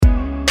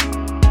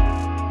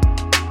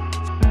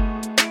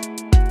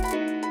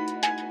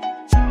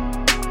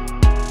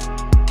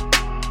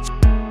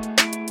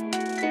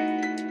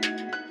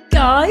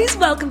guys,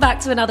 welcome back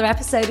to another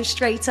episode of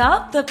Straight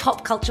Up, the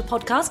pop culture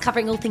podcast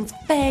covering all things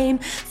fame,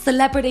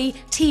 celebrity,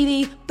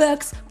 TV,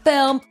 books,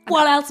 film.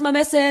 What else am I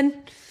missing?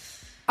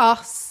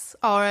 Us,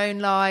 our own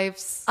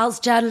lives. Us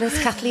journalist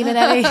Kathleen and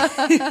Ellie.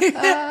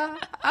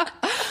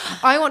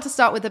 I want to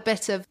start with a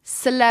bit of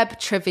celeb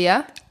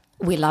trivia.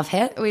 We love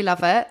it. We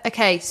love it.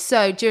 Okay,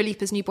 so Dua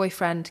Lipa's new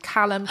boyfriend,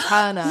 Callum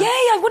Turner. Yay,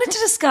 I wanted to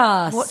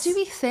discuss. What do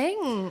we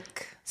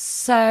think?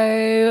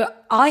 So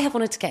I have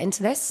wanted to get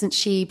into this since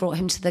she brought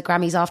him to the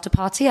Grammys after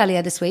party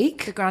earlier this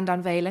week. The grand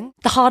unveiling.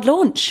 The hard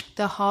launch.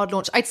 The hard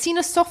launch. I'd seen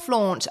a soft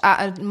launch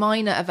at a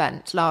minor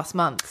event last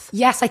month.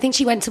 Yes, I think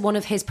she went to one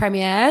of his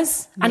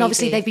premieres. Maybe. And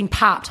obviously they've been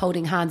papped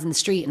holding hands in the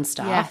street and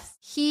stuff. Yes.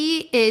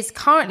 He is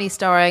currently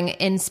starring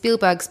in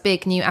Spielberg's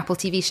big new Apple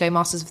TV show,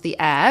 Masters of the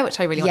Air, which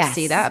I really want to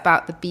see that,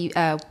 about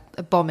the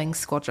bombing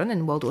squadron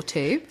in World War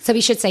II. So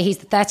we should say he's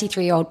the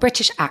 33-year-old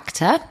British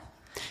actor.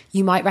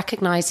 You might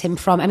recognise him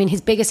from,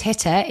 his biggest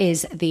hitter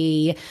is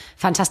the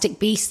Fantastic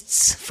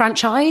Beasts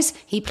franchise.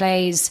 He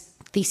plays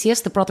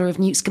Theseus, the brother of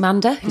Newt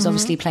Scamander, who's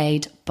obviously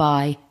played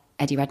by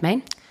Eddie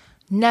Redmayne.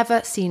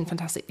 Never seen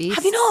Fantastic Beasts.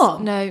 Have you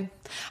not? No.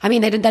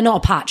 They're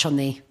not a patch on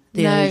the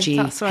No, OG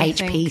that's what I HP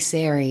think.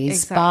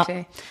 series,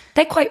 Exactly. but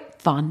they're quite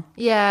fun.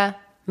 Yeah.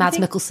 Mads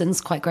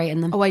Mikkelsen's quite great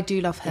in them. Oh, I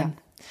do love him.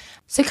 Yeah.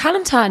 So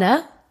Callum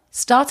Turner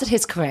started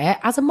his career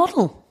as a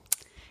model.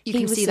 You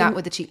can see that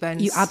with the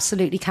cheekbones. You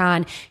absolutely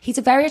can. He's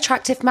a very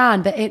attractive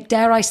man, but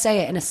dare I say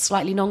it, in a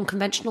slightly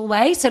non-conventional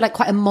way. So like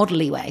quite a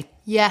model-y way.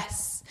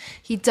 Yes.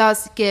 He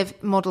does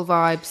give model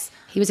vibes.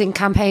 He was in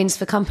campaigns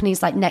for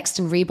companies like Next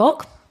and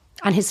Reebok.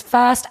 And his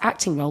first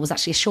acting role was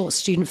actually a short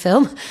student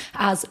film,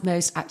 as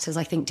most actors,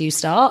 I think, do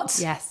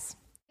start. Yes.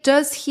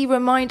 Does he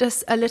remind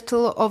us a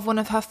little of one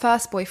of her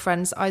first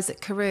boyfriends,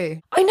 Isaac Carew?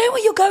 I know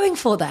what you're going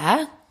for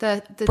there.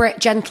 The Brit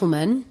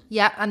gentleman.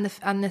 Yeah, and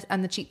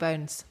the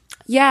cheekbones.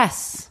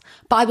 Yes.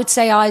 But I would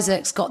say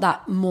Isaac's got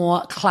that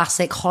more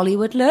classic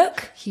Hollywood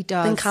look. He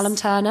does. Than Callum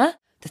Turner.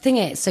 The thing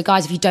is, so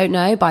guys, if you don't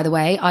know, by the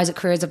way, Isaac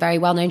Carew is a very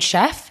well-known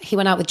chef. He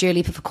went out with Dua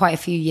Lipa for quite a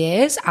few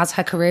years as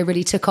her career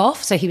really took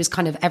off. So he was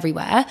kind of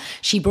everywhere.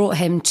 She brought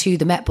him to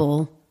the Met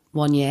Ball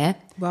one year.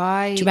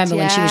 Right. Do you remember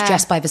when she was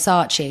dressed by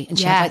Versace and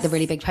she had like the Yes.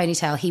 really big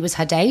ponytail? He was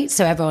her date.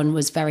 So everyone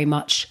was very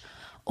much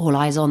all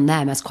eyes on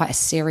them as quite a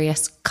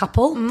serious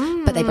couple.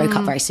 But they broke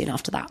up very soon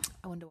after that.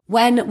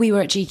 When we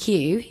were at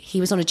GQ, he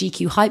was on a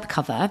GQ hype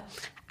cover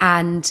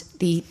and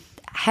the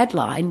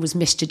headline was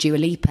Mr. Dua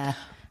Lipa.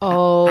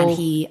 Oh. And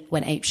he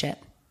went apeshit.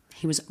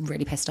 He was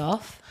really pissed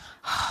off.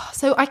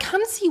 So I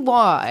can see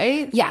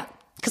why. Yeah.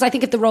 Because I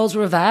think if the roles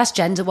were reversed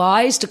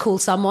gender-wise, to call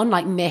someone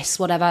like Miss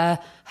whatever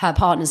her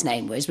partner's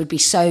name was would be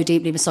so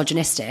deeply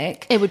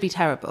misogynistic. It would be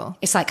terrible.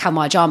 It's like how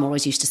Maya Jama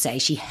always used to say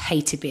she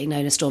hated being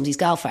known as Stormzy's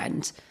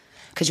girlfriend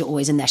because you're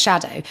always in their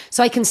shadow.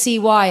 So I can see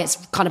why it's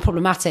kind of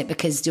problematic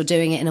because you're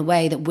doing it in a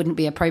way that wouldn't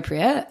be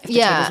appropriate if the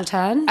tables were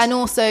turned. And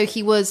also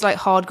he was like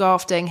hard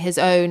grafting his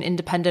own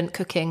independent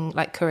cooking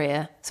like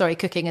career. Sorry,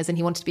 cooking as in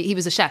he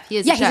was a chef. He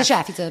is Yeah, a chef. he's a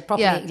chef. He's a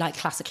properly like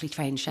classically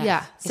trained chef.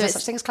 Yeah. Is there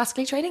such thing as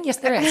classically training? Yes,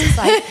 there is.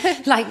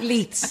 It's like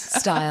Leeds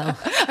style.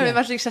 I'm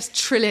imagining just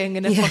trilling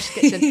in a posh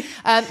kitchen.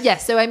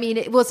 So I mean,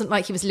 it wasn't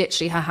like he was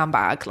literally her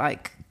handbag,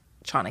 like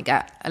trying to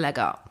get a leg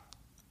up.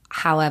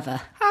 However,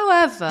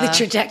 the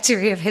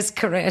trajectory of his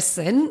career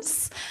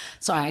since.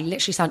 Sorry, I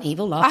literally sound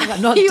evil laughing.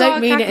 I'm not. Don't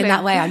mean it in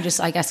that way. I'm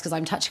just, I guess, because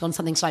I'm touching on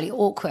something slightly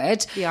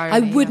awkward. I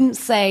wouldn't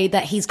say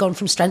that he's gone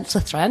from strength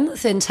to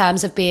strength in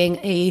terms of being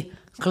a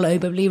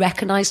globally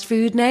recognized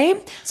food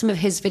name. Some of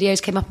his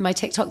videos came up in my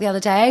TikTok the other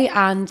day,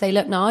 and they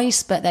look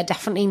nice, but they're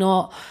definitely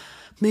not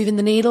moving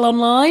the needle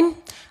online.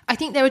 I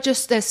think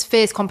there's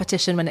fierce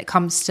competition when it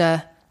comes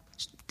to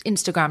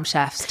Instagram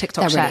chefs,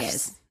 TikTok chefs. Really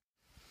is.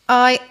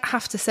 I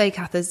have to say,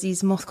 Kathers,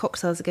 these moth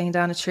cocktails are going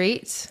down a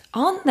treat.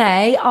 Aren't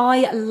they?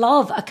 I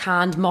love a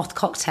canned moth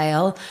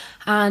cocktail.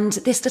 And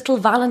this little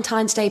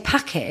Valentine's Day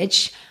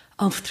package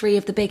of 3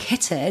 of the big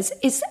hitters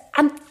is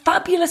a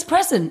fabulous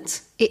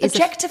present. It is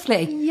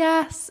objectively.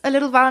 Yes, a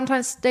little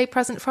Valentine's Day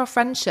present for our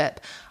friendship.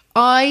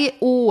 I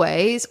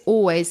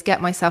always get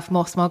myself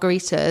moth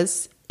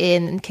margaritas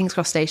in King's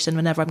Cross Station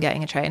whenever I'm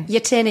getting a train. Your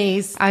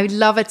tinnies. I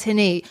love a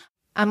tinny.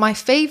 And my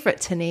favourite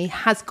tinny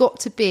has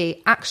got to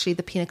be actually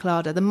the pina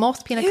colada, the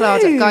moth pina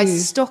colada. Ooh.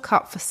 Guys, stock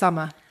up for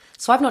summer.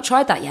 So I've not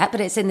tried that yet, but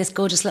it's in this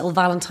gorgeous little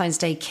Valentine's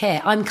Day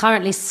kit. I'm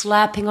currently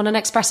slurping on an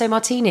espresso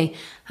martini,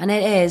 and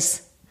it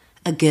is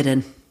a good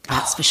one,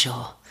 that's for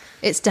sure.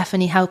 It's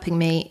definitely helping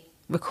me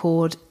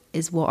record,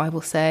 is what I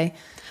will say.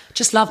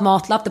 Just love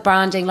Moth, love the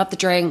branding, love the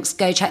drinks.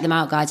 Go check them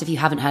out, guys, if you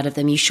haven't heard of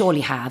them. You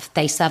surely have.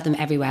 They serve them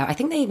everywhere. I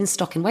think they even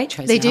stock in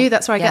Waitrose They now. do,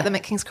 that's where I get them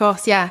at King's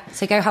Cross, yeah.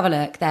 So go have a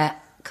look. They're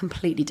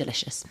completely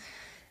delicious.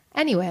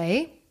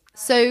 Anyway,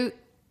 so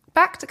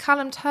back to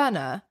Callum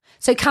Turner.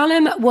 So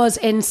Callum was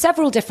in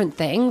several different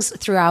things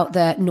throughout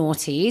the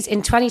noughties.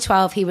 In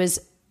 2012, he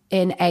was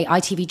in a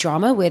ITV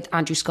drama with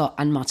Andrew Scott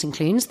and Martin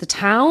Clunes, The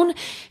Town.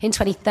 In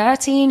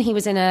 2013, he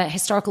was in a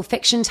historical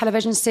fiction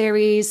television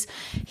series.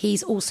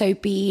 He's also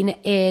been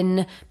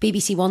in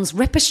BBC One's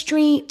Ripper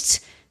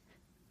Street.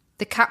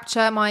 The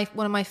Capture,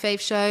 one of my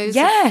fave shows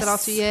yes. the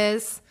last few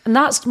years. And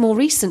that's more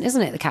recent,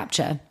 isn't it, The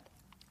Capture?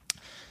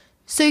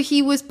 So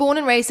he was born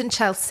and raised in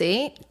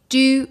Chelsea.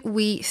 Do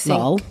we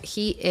think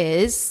he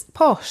is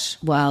posh?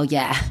 Well,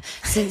 yeah.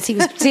 Since he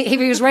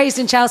was raised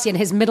in Chelsea and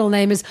his middle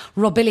name is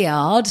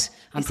Robiliard.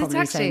 I'm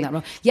probably saying that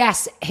wrong.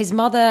 Yes, his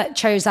mother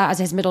chose that as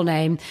his middle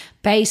name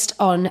based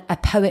on a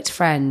poet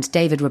friend,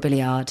 David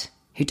Robiliard,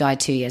 who died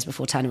 2 years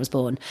before Turner was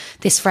born.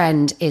 This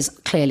friend is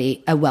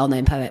clearly a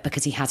well-known poet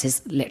because he has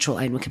his literal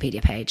own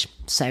Wikipedia page.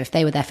 So if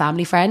they were their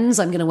family friends,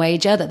 I'm going to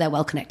wager that they're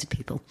well-connected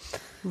people.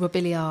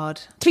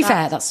 Robiliard. To be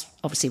fair, that's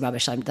obviously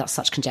rubbish. That's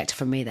such conjecture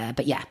from me there.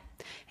 But yeah,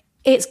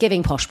 it's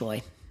giving posh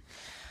boy.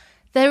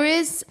 There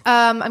is,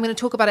 I'm going to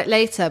talk about it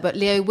later, but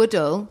Leo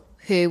Woodall,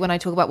 who when I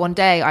talk about one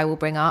day I will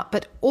bring up,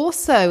 but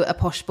also a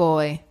posh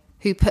boy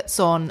who puts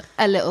on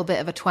a little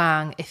bit of a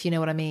twang, if you know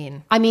what I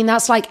mean. I mean,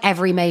 that's like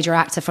every major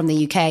actor from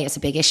the UK. It's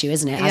a big issue,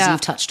 isn't it? As you've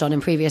touched on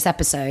in previous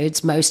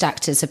episodes, most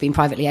actors have been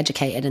privately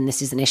educated, and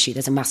this is an issue.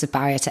 There's a massive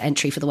barrier to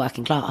entry for the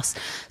working class.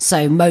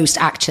 So most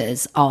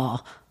actors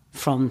are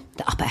from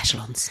the upper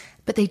echelons.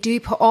 But they do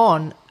put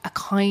on a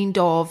kind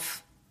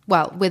of,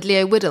 well, with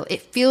Leo Woodall,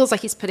 it feels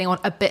like he's putting on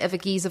a bit of a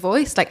geezer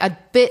voice, like a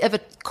bit of a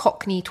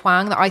Cockney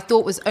twang that I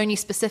thought was only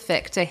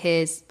specific to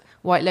his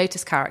White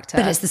Lotus character.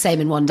 But it's the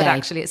same in one day. But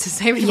actually it's the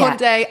same in one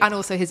day, and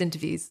also his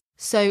interviews.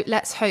 So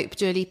let's hope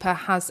Dua Lipa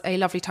has a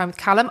lovely time with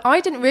Callum.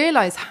 I didn't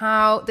realise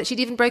that she'd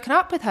even broken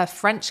up with her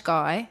French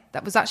guy.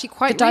 That was actually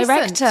quite the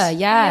recent. director,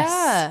 yes.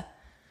 Yeah.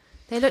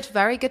 They looked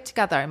very good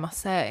together, I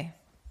must say.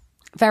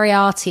 Very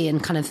arty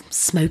and kind of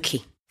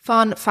smoky.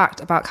 Fun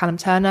fact about Callum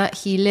Turner,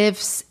 he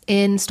lives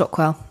in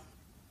Stockwell.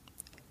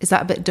 Is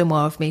that a bit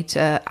demois of me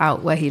to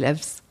out where he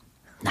lives?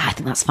 No, I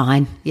think that's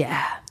fine.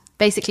 Yeah.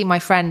 Basically, my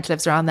friend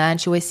lives around there and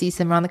she always sees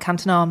him around the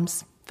Canton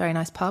Arms. Very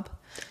nice pub.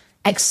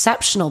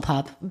 Exceptional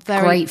pub.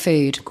 Great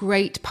food.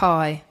 Great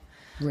pie.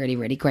 Really,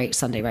 really great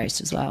Sunday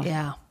roast as well.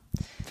 Yeah.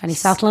 If any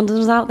South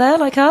Londoners out there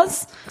like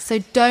us. So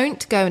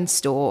don't go and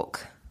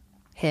stalk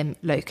him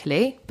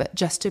locally, but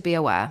just to be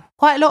aware.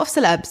 Quite a lot of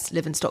celebs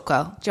live in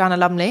Stockwell. Joanna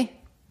Lumley.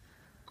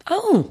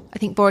 Oh. I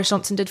think Boris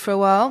Johnson did for a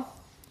while,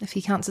 if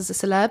he counts as a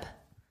celeb.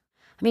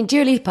 I mean,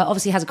 Dua Lipa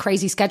obviously has a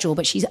crazy schedule,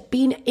 but she's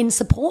been in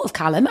support of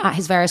Callum at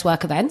his various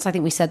work events. I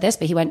think we said this,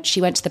 but she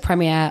went to the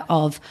premiere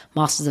of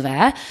Masters of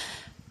Air.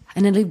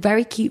 And in a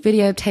very cute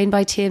video obtained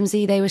by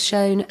TMZ, they were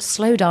shown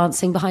slow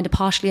dancing behind a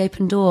partially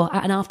open door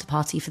at an after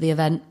party for the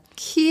event.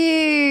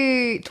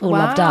 Cute. All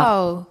loved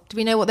up. Do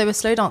we know what they were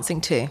slow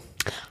dancing to? I'm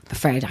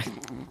afraid I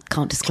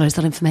can't disclose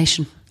that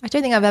information. I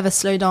don't think I've ever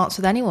slow danced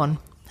with anyone.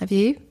 Have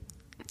you?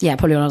 Yeah,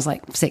 probably when I was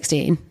like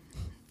 16.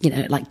 You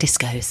know, like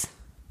discos.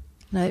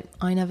 No,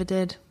 I never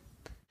did.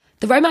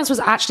 The romance was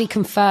actually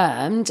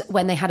confirmed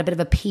when they had a bit of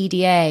a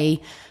PDA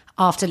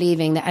after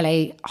leaving the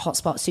LA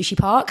hotspot Sushi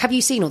Park. Have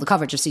you seen all the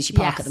coverage of Sushi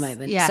Park at the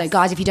moment? Yes. So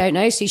guys, if you don't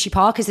know, Sushi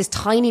Park is this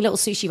tiny little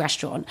sushi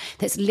restaurant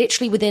that's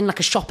literally within like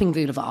a shopping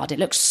boulevard. It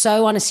looks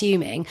so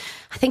unassuming.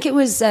 I think it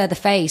was The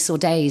Face or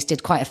Days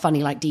did quite a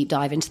funny like deep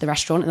dive into the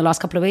restaurant in the last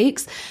couple of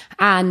weeks.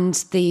 And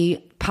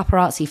the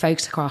paparazzi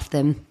photographed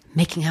them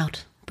making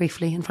out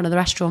briefly in front of the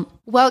restaurant.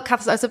 Well,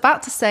 Kath, I was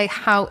about to say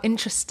how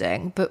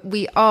interesting, but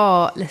we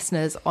are,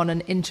 listeners, on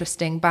an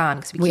interesting ban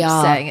because we keep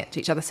saying it to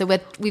each other. So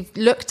we've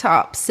looked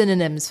up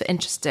synonyms for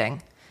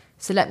interesting.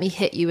 So let me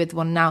hit you with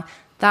one now.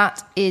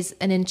 That is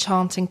an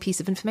enchanting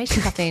piece of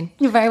information, Kathleen.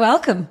 You're very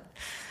welcome.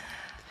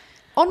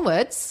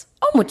 Onwards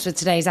with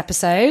today's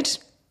episode.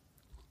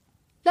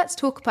 Let's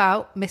talk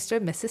about Mr.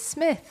 and Mrs.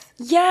 Smith.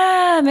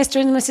 Yeah,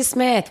 Mr. and Mrs.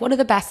 Smith. One of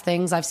the best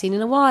things I've seen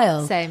in a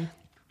while. Same.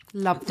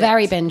 Loved it.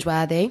 Very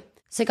binge-worthy.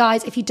 So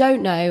guys, if you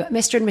don't know,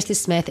 Mr. and Mrs.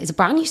 Smith is a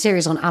brand new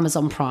series on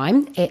Amazon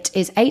Prime. It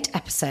is 8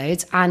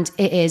 episodes and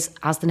it is,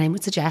 as the name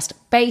would suggest,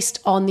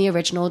 based on the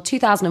original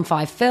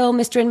 2005 film,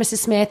 Mr. and Mrs.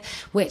 Smith,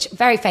 which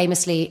very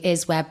famously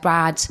is where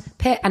Brad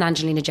Pitt and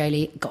Angelina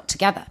Jolie got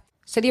together.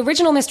 So the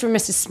original Mr. and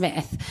Mrs.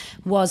 Smith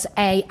was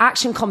a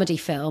action comedy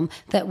film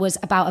that was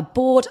about a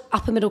bored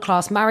upper middle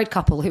class married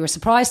couple who are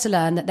surprised to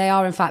learn that they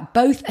are in fact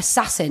both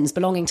assassins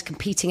belonging to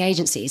competing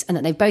agencies and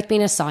that they've both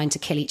been assigned to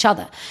kill each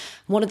other.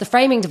 One of the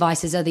framing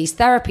devices are these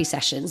therapy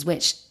sessions,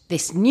 which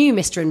this new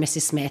Mr. and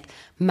Mrs. Smith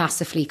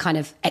massively kind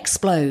of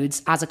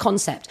explodes as a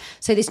concept.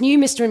 So this new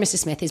Mr. and Mrs.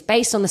 Smith is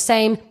based on the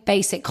same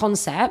basic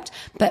concept,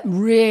 but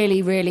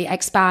really, really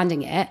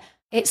expanding it.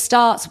 It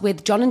starts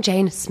with John and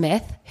Jane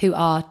Smith, who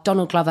are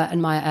Donald Glover and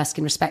Maya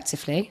Erskine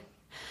respectively,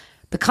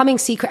 becoming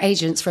secret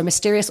agents for a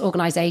mysterious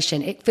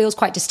organisation. It feels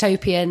quite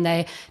dystopian.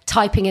 They're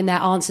typing in their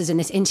answers in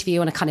this interview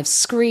on a kind of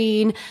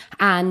screen,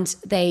 and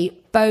they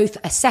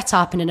both are set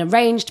up in an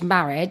arranged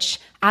marriage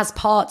as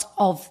part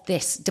of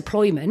this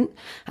deployment,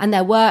 and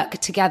their work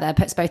together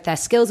puts both their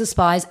skills as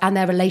spies and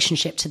their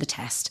relationship to the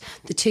test.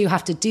 The two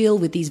have to deal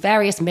with these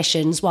various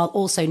missions while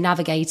also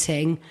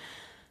navigating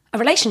a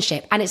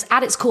relationship. And it's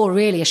at its core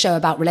really a show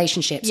about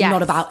relationships, and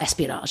not about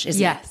espionage,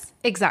 isn't it? Yes,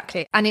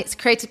 exactly. And it's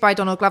created by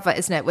Donald Glover,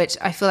 isn't it? Which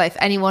I feel like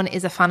if anyone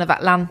is a fan of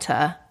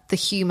Atlanta, the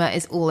humour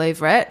is all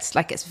over it.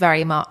 Like it's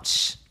very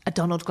much a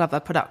Donald Glover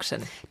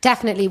production.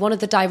 Definitely. One of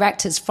the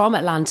directors from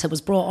Atlanta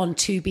was brought on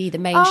to be the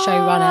main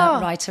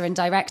showrunner, writer and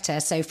director.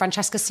 So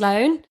Francesca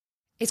Sloan.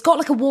 It's got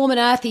like a warm and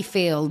earthy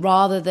feel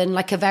rather than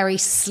like a very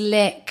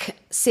slick,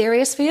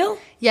 serious feel.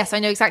 Yes, I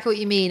know exactly what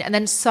you mean. And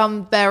then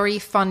some very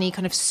funny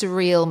kind of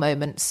surreal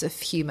moments of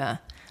humour.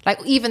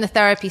 Like even the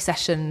therapy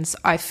sessions,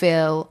 I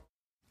feel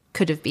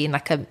could have been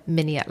like a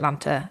mini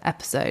Atlanta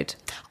episode.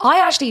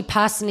 I actually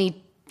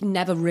personally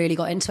never really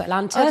got into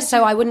Atlanta,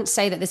 so I wouldn't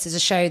say that this is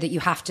a show that you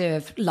have to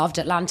have loved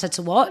Atlanta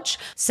to watch.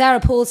 Sarah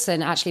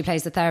Paulson actually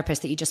plays the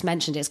therapist that you just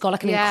mentioned. It's got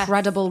like an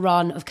incredible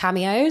run of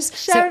cameos.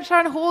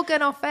 Sharon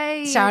Horgan, our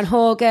fave. Sharon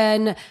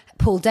Horgan,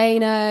 Paul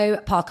Dano,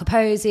 Parker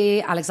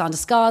Posey, Alexander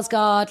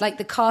Skarsgård. Like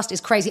the cast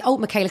is crazy. Oh,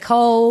 Michaela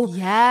Cole.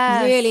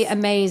 Yes. Really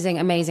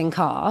amazing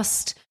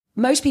cast.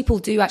 Most people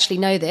do actually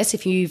know this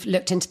if you've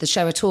looked into the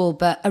show at all,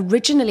 but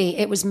originally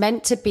it was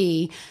meant to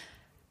be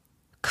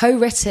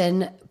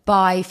co-written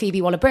by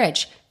Phoebe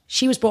Waller-Bridge.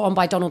 She was brought on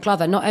by Donald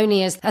Glover, not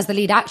only as the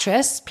lead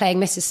actress playing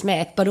Mrs.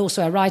 Smith, but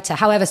also a writer.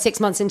 However, 6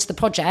 months into the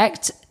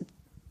project,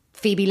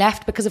 Phoebe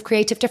left because of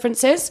creative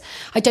differences.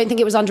 I don't think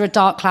it was under a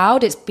dark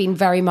cloud. It's been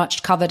very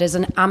much covered as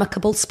an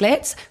amicable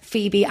split.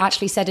 Phoebe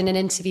actually said in an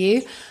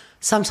interview,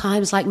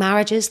 sometimes like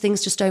marriages,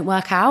 things just don't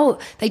work out.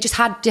 They just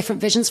had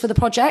different visions for the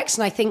project.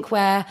 And I think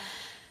where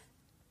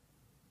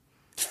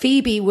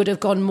Phoebe would have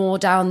gone more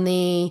down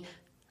the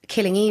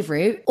Killing Eve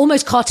route,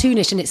 almost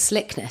cartoonish in its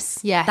slickness.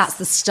 Yes. That's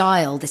the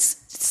style,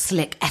 this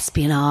slick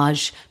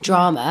espionage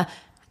drama.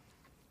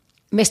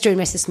 Mr. and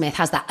Mrs. Smith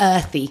has that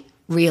earthy,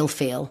 real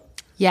feel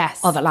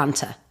of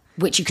Atlanta,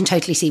 which you can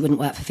totally see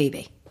wouldn't work for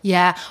Phoebe.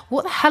 Yeah.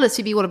 What the hell is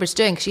Phoebe Waller-Bridge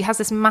doing? Because she has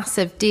this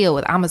massive deal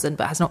with Amazon,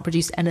 but has not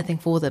produced anything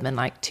for them in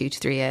like 2 to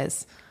 3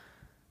 years.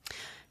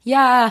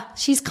 Yeah.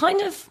 She's kind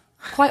of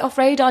quite off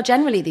radar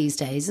generally these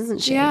days,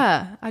 isn't she?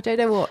 Yeah. I don't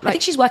know what. I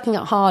think she's working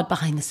out hard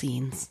behind the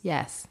scenes.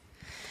 Yes.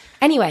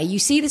 Anyway, you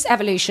see this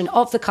evolution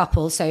of the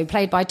couple, so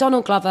played by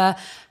Donald Glover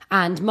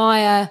and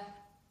Maya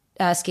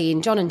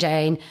Erskine, John and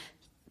Jane.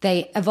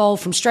 They evolve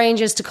from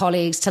strangers to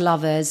colleagues to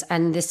lovers,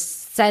 and this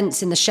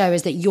sense in the show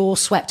is that you're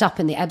swept up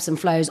in the ebbs and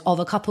flows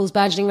of a couple's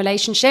burgeoning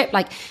relationship.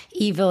 Like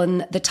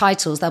even the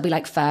titles, they'll be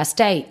like First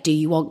Date, Do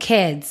You Want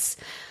Kids?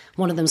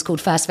 One of them's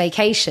called First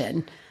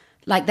Vacation.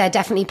 Like they're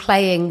definitely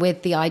playing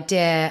with the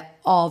idea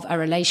of a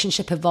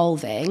relationship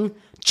evolving,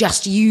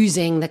 just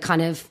using the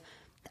kind of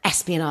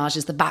espionage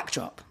as the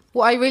backdrop.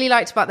 What I really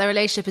liked about their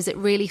relationship is it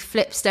really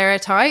flips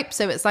stereotype.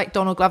 So it's like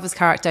Donald Glover's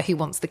character who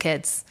wants the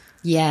kids.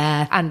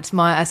 Yeah. And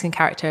Maya Erskine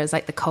character is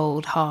like the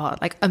cold, hard,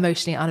 like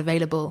emotionally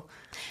unavailable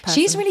person.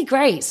 She's really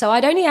great. So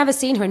I'd only ever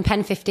seen her in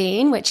Pen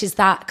 15, which is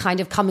that kind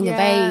of coming of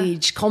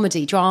age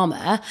comedy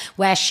drama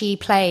where she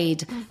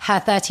played her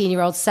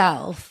 13-year-old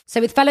self.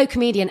 So with fellow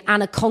comedian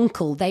Anna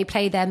Conkle, they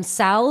play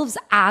themselves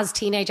as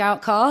teenage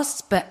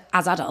outcasts, but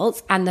as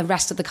adults, and the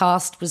rest of the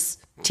cast was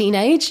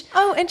teenage.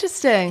 Oh,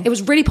 interesting. It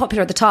was really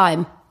popular at the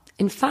time.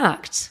 In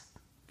fact,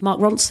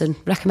 Mark Ronson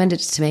recommended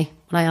it to me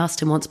when I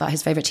asked him once about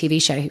his favourite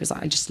TV show. He was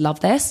like, I just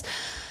love this.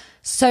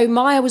 So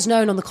Maya was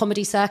known on the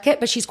comedy circuit,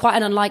 but she's quite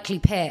an unlikely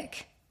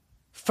pick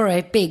for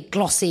a big,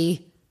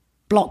 glossy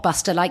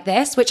blockbuster like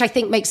this, which I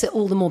think makes it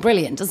all the more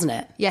brilliant, doesn't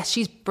it? Yes,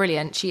 she's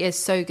brilliant. She is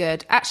so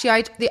good.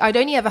 Actually, I'd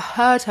only ever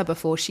heard her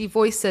before. She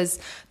voices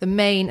the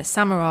main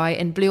samurai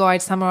in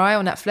Blue-Eyed Samurai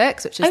on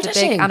Netflix, which is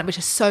which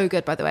is so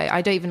good, by the way.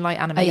 I don't even like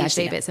anime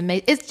usually, but it's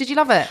amazing. Did you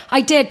love it?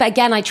 I did, but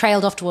again, I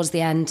trailed off towards the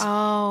end.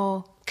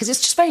 Oh. Because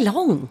it's just very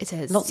long. It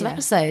is. Lots of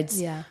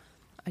episodes. Yeah.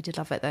 I did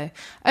love it though.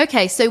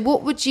 Okay, so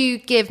what would you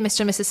give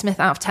Mr. and Mrs. Smith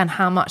out of 10?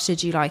 How much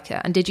did you like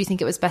it? And did you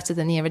think it was better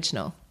than the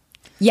original?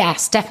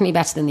 Yes, definitely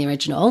better than the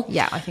original.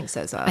 Yeah, I think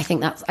so as well.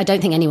 I don't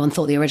think anyone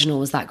thought the original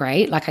was that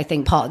great. Like, I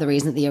think part of the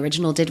reason that the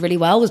original did really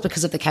well was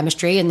because of the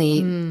chemistry and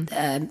the,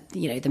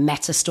 the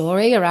meta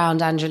story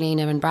around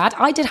Angelina and Brad.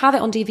 I did have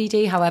it on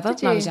DVD, however,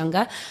 when I was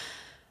younger.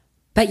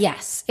 But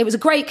yes, it was a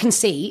great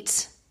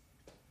conceit.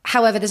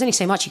 However, there's only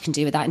so much you can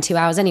do with that in 2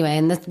 hours anyway.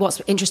 And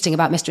what's interesting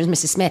about Mr. and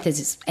Mrs. Smith is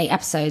it's 8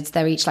 episodes.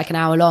 They're each like an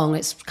hour long.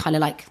 It's kind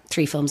of like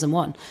 3 films in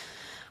one.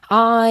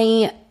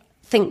 I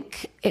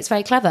think it's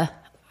very clever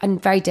and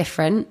very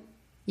different.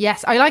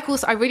 Yes, I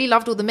really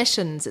loved all the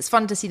missions. It's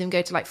fun to see them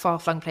go to like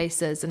far-flung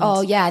places. And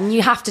oh yeah, and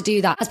you have to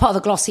do that as part of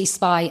a glossy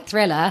spy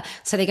thriller.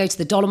 So they go to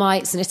the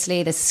Dolomites in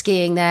Italy, there's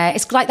skiing there.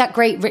 It's like that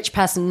great rich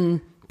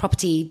person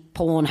property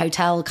porn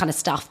hotel kind of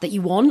stuff that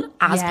you want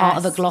as part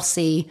of a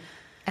glossy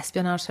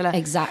espionage thriller.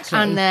 Exactly.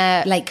 And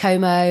Lake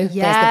Como, there's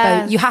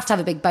the boat. You have to have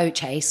a big boat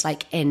chase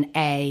like in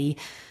a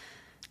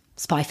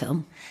spy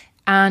film.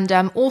 And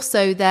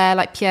also their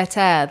like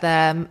pied-à-terre,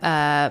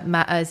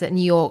 their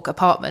New York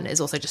apartment is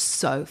also just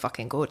so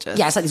fucking gorgeous.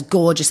 Yeah, it's like this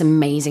gorgeous,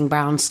 amazing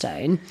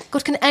brownstone.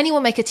 God, can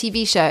anyone make a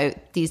TV show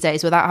these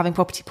days without having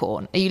property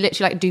porn? Are you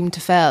literally like doomed to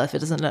fail if it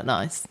doesn't look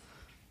nice?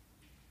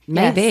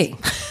 Maybe.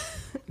 Yes.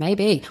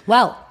 Maybe.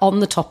 Well, on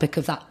the topic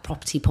of that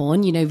property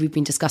porn, we've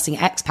been discussing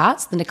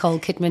Expats, the Nicole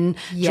Kidman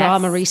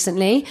drama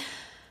recently.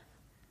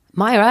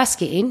 Maya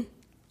Erskine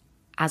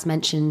as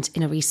mentioned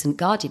in a recent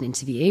Guardian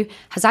interview,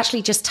 has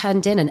actually just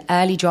turned in an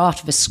early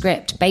draft of a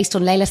script based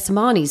on Layla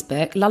Samani's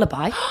book,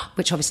 Lullaby,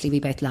 which obviously we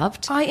both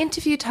loved. I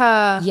interviewed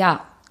her. Yeah.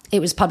 It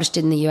was published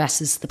in the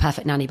US as The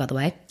Perfect Nanny, by the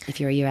way, if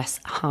you're a US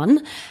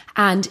hun.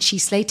 And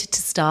she's slated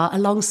to star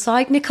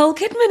alongside Nicole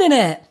Kidman in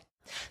it.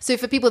 So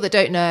for people that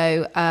don't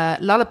know,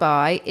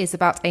 Lullaby is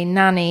about a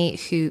nanny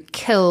who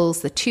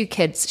kills the 2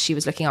 kids she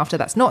was looking after.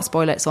 That's not a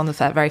spoiler. It's on the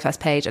very first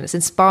page. And it's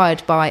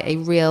inspired by a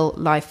real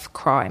life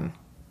crime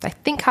that I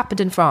think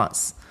happened in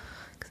France.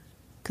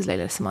 Because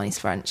Layla Samani's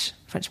French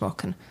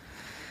Moroccan.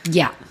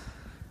 Yeah.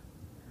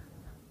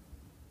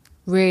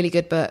 Really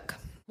good book.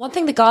 One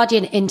thing the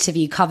Guardian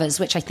interview covers,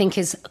 which I think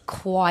is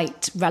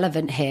quite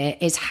relevant here,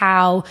 is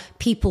how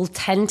people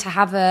tend to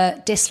have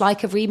a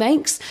dislike of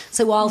remakes.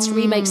 So whilst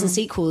remakes and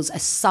sequels are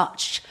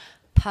such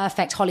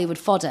perfect Hollywood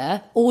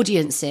fodder,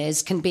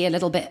 audiences can be a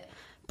little bit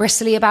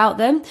bristly about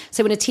them.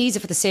 So when a teaser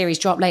for the series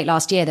dropped late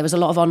last year, there was a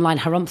lot of online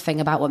harumphing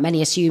about what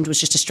many assumed was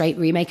just a straight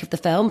remake of the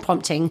film,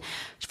 prompting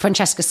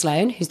Francesca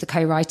Sloane, who's the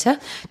co-writer,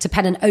 to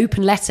pen an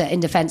open letter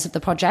in defense of the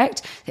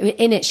project.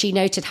 In it, she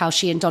noted how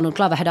she and Donald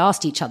Glover had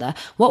asked each other,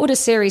 what would a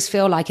series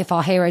feel like if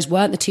our heroes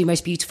weren't the 2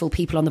 most beautiful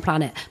people on the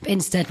planet, but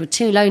instead were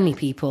 2 lonely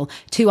people,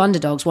 2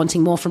 underdogs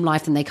wanting more from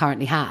life than they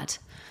currently had?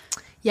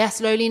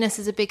 Yes, loneliness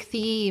is a big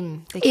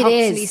theme. They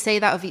constantly say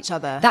that of each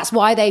other. That's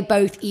why they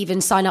both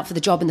even sign up for the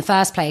job in the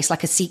first place,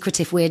 like a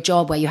secretive, weird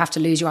job where you have to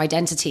lose your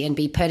identity and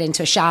be put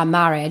into a sham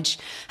marriage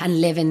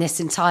and live in this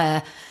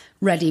entire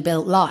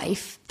ready-built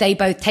life. They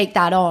both take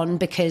that on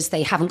because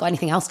they haven't got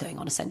anything else going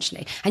on,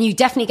 essentially. And you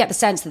definitely get the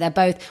sense that they're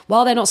both,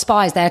 while they're not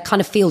spies, they're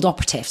kind of field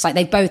operatives. Like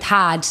they've both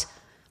had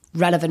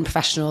relevant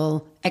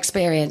professional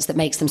experience that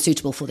makes them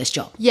suitable for this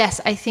job.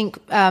 Yes, I think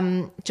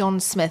John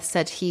Smith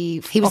said he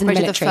was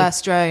operated the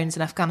first drones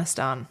in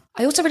Afghanistan.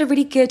 I also read a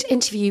really good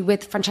interview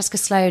with Francesca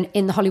Sloane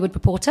in The Hollywood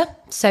Reporter.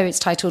 So it's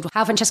titled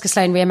How Francesca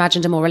Sloane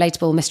Reimagined a More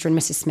Relatable Mr. and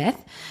Mrs.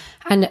 Smith.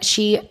 And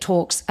she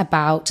talks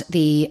about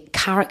the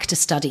character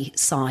study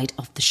side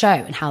of the show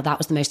and how that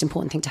was the most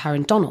important thing to her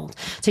and Donald.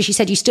 So she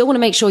said, you still want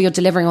to make sure you're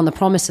delivering on the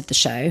promise of the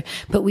show,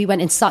 but we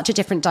went in such a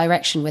different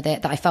direction with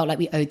it that I felt like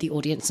we owed the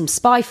audience some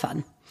spy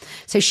fun.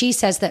 So she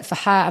says that for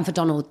her and for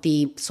Donald,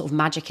 the sort of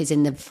magic is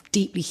in the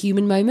deeply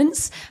human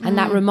moments. And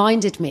that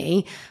reminded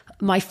me,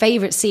 my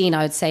favourite scene,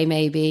 I would say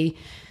maybe,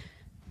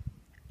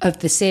 of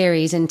the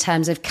series in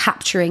terms of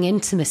capturing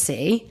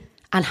intimacy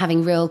and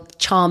having real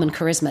charm and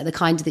charisma, the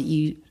kind that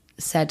you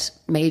said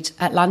made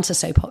Atlanta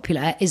so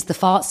popular, is the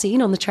fart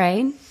scene on the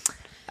train.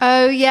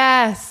 Oh,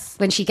 yes.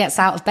 When she gets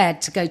out of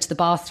bed to go to the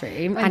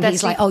bathroom and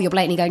he's like, oh, you're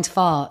blatantly going to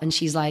fart. And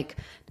she's like,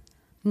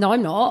 no,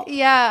 I'm not.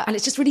 Yeah. And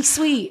it's just really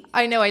sweet.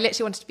 I know. I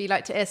literally wanted to be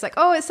like to Is, like,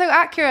 oh, it's so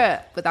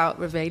accurate, without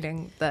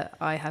revealing that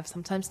I have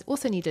sometimes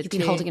also needed to.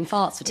 You've been holding in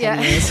farts for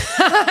 10 years.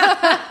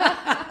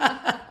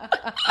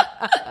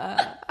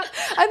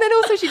 And then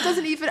also she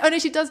doesn't even, oh no,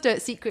 she does do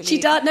it secretly. She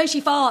does, no,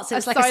 she farts.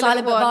 It's like a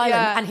silent but violent.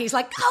 Yeah. And he's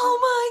like, oh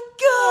my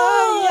God.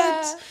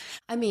 Oh, yeah.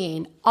 I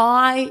mean,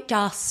 I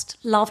just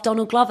love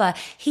Donald Glover.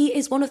 He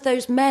is one of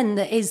those men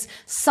that is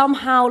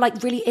somehow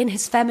like really in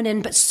his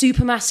feminine, but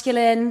super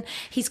masculine.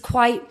 He's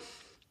quite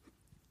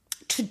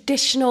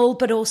traditional,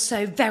 but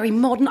also very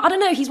modern. I don't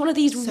know. He's one of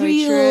these so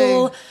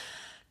real true.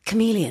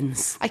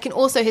 Chameleons. I can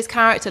also, his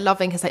character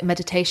loving his like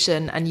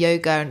meditation and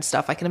yoga and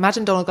stuff. I can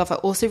imagine Donald Glover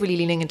also really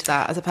leaning into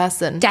that as a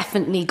person.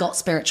 Definitely got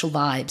spiritual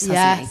vibes,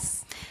 hasn't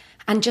he?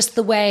 And just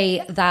the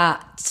way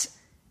that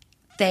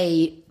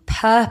they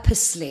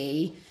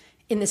purposely,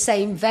 in the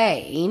same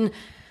vein,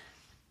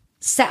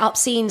 set up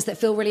scenes that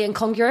feel really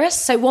incongruous.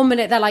 So one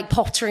minute they're like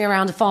pottering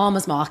around a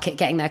farmer's market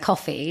getting their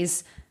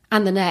coffees,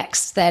 and the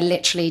next they're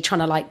literally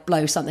trying to like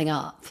blow something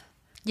up.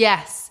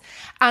 Yes.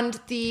 And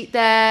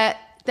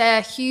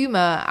their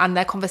humour and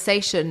their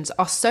conversations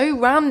are so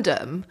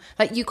random.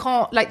 Like you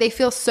can't, like they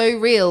feel so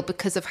real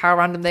because of how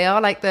random they are.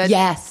 Like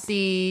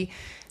the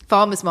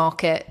farmer's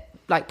market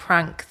like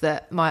prank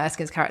that Maya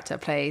Erskine's character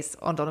plays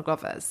on Donald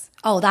Glover's.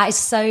 Oh, that is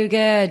so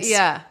good.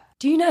 Yeah.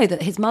 Do you know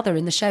that his mother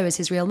in the show is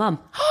his real mum?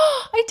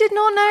 I did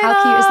not know that.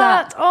 How cute is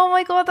that? Oh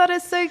my God, that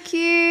is so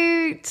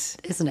cute.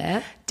 Isn't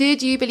it?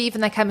 Did you believe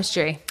in their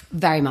chemistry?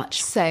 Very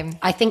much. Same.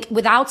 I think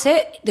without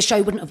it, the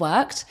show wouldn't have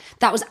worked.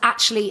 That was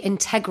actually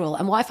integral.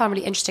 And what I found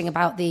really interesting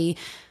about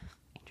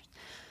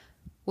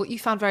what you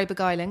found very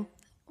beguiling.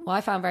 What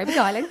I found very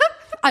beguiling,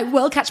 I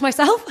will catch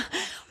myself,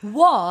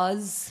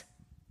 was...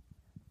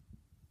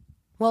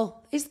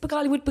 Well, would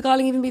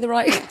beguiling even be the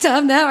right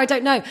term there? I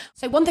don't know.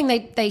 So one thing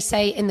they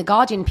say in the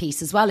Guardian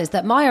piece as well is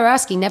that Maya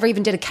Erskine never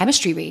even did a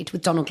chemistry read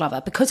with Donald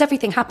Glover because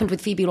everything happened with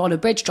Phoebe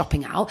Waller-Bridge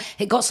dropping out.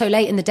 It got so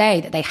late in the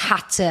day that they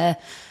had to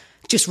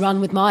just run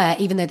with Maya,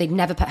 even though they'd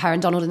never put her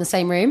and Donald in the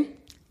same room.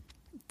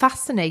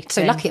 Fascinating.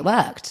 So lucky it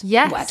worked.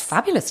 Yes. It worked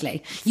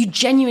fabulously. You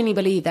genuinely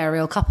believe they're a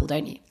real couple,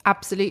 don't you?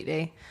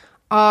 Absolutely.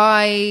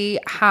 I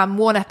am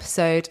one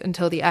episode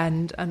until the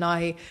end, and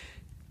I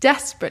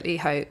desperately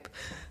hope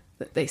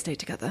that they stay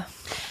together.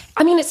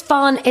 I mean, it's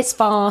fun, it's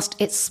fast,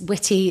 it's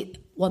witty.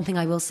 One thing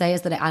I will say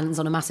is that it ends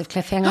on a massive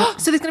cliffhanger.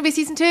 So there's going to be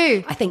season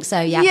 2? I think so,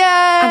 yeah. Yay!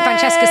 And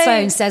Francesca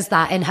Sloane says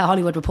that in her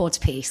Hollywood Reporter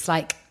piece,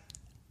 like,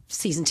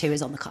 season 2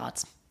 is on the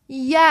cards.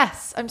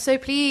 Yes, I'm so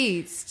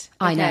pleased.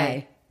 I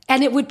know.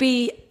 And it would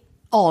be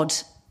odd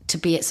to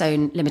be its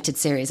own limited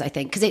series, I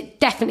think, because it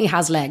definitely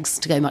has legs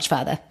to go much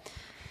further.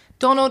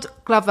 Donald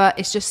Glover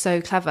is just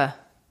so clever.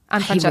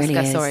 And Francesca,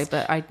 really sorry,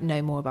 but I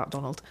know more about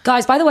Donald.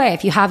 Guys, by the way,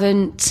 if you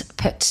haven't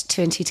put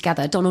 2 and 2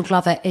 together, Donald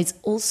Glover is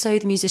also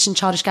the musician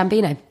Childish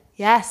Gambino.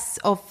 Yes,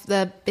 of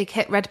the big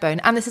hit Redbone.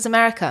 And This Is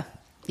America.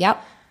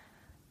 Yep.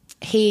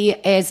 He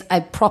is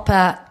a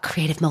proper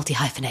creative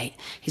multi-hyphenate.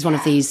 He's one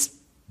of these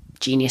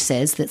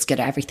geniuses that's good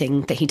at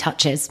everything that he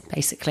touches,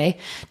 basically.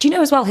 Do you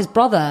know as well, his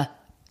brother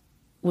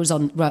worked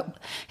on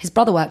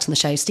the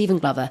show, Stephen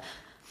Glover.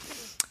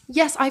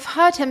 Yes, I've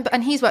heard him,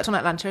 and he's worked on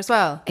Atlanta as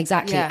well.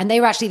 Exactly. Yeah. And they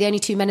were actually the only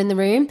 2 men in the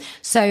room.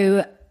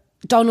 So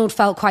Donald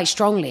felt quite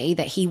strongly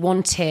that he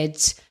wanted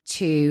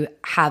to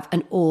have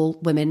an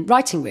all-women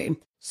writing room.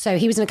 So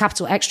he was in a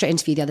Capital Extra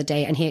interview the other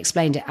day, and he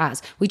explained it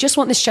as, we just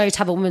want this show to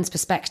have a woman's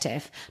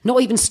perspective,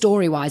 not even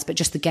story-wise, but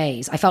just the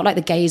gaze. I felt like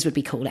the gaze would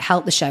be cool. It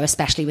helped the show,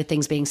 especially with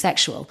things being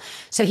sexual.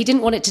 So he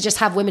didn't want it to just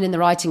have women in the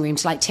writing room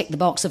to like tick the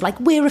box of like,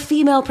 we're a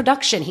female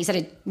production. He said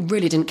it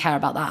really didn't care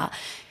about that.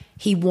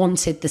 He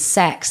wanted the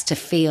sex to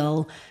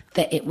feel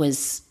that it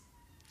was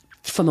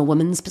from a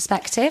woman's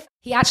perspective.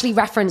 He actually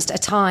referenced a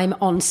time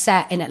on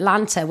set in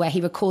Atlanta where he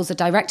recalls a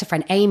director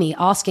friend, Amy,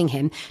 asking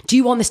him, do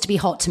you want this to be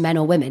hot to men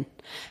or women?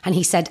 And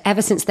he said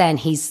ever since then,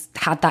 he's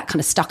had that kind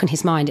of stuck in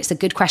his mind. It's a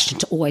good question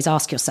to always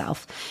ask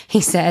yourself.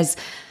 He says,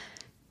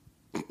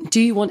 do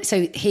you want... So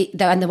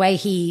and the way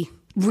he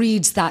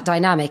reads that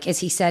dynamic is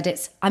he said,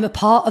 I'm a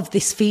part of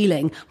this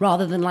feeling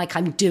rather than like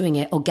I'm doing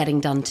it or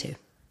getting done to.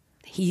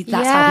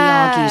 That's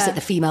how he argues that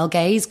the female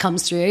gaze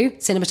comes through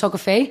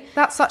cinematography.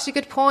 That's such a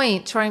good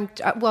point.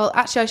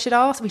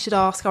 We should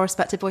ask our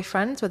respective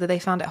boyfriends whether they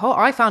found it hot.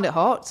 I found it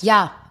hot.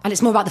 Yeah, and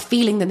it's more about the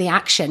feeling than the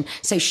action.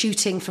 So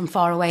shooting from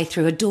far away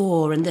through a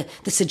door and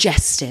the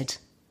suggested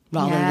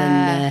rather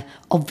than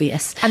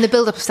obvious. And the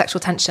build-up of sexual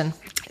tension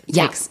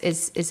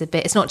is a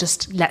bit... It's not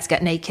just let's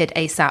get naked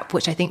ASAP,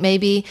 which I think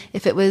maybe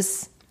if it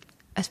was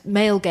a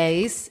male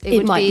gaze...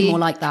 It might be more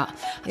like that.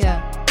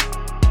 Yeah.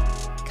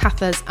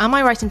 Kathers, am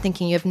I right in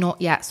thinking you have not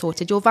yet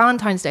sorted your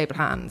Valentine's Day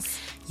plans?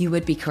 You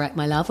would be correct,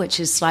 my love, which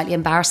is slightly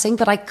embarrassing,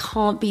 but I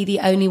can't be the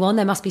only one.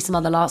 There must be some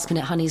other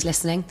last-minute honeys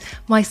listening.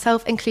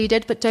 Myself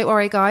included, but don't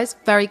worry, guys.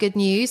 Very good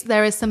news.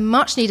 There is some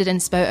much-needed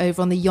inspo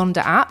over on the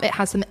Yonder app. It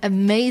has some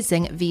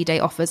amazing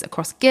V-Day offers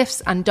across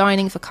gifts and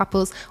dining for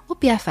couples or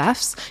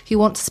BFFs who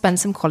want to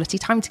spend some quality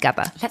time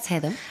together. Let's hear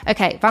them.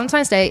 Okay,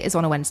 Valentine's Day is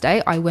on a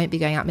Wednesday. I won't be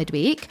going out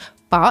midweek,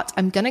 but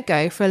I'm going to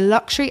go for a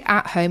luxury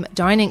at-home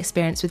dining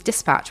experience with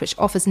Dispatch, which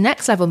offers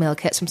next-level meal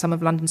kits from some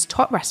of London's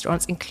top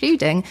restaurants,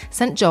 including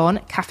St John,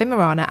 Cafe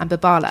Marana and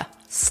Babala.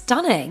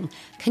 Stunning.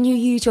 Can you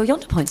use your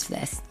Yonder points for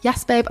this?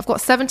 Yes, babe. I've got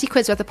 70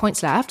 quid's worth of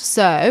points left.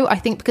 So I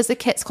think because the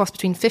kits cost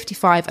between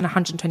 55 and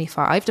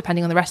 125,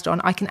 depending on the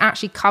restaurant, I can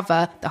actually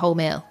cover the whole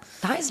meal.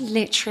 That is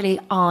literally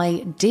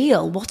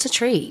ideal. What a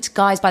treat.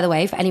 Guys, by the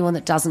way, for anyone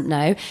that doesn't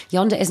know,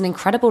 Yonder is an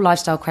incredible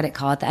lifestyle credit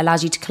card that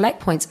allows you to collect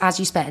points as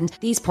you spend.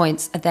 These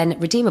points are then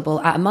redeemable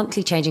at a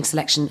monthly changing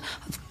selection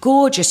of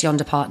gorgeous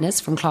Yonder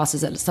partners, from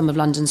classes at some of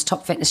London's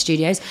top fitness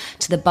studios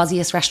to the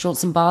buzziest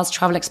restaurants and bars,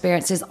 travel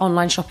experiences,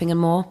 online shopping and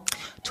more.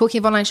 Talking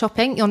of online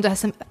shopping, Yonder has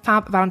some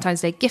fab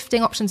Valentine's Day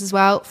gifting options as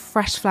well,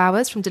 fresh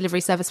flowers from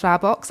Delivery Service Flower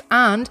Box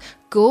and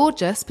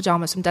gorgeous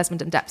pyjamas from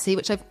Desmond and Depsy,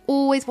 which I've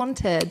always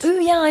wanted. Oh,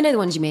 yeah, I know the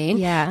ones you mean.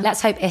 Yeah.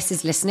 Let's hope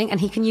Is listening and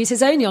he can use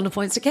his own Yonder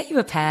points to get you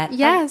a pair.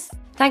 Yes.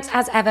 Thanks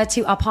as ever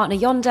to our partner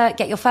Yonder.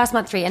 Get your first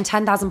month free and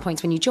 10,000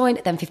 points when you join,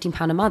 then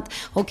 £15 a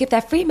month, or give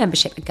their free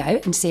membership a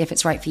go and see if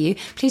it's right for you.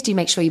 Please do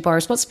make sure you borrow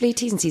responsibly.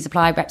 T's and C's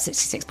apply. Rep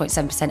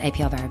 66.7%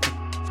 APR variable.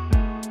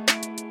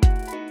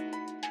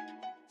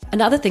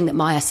 Another thing that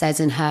Maya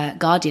says in her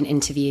Guardian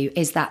interview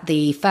is that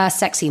the first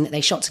sex scene that they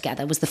shot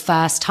together was the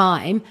first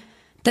time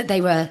that they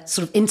were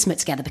sort of intimate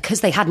together because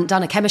they hadn't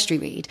done a chemistry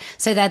read.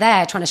 So they're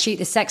there trying to shoot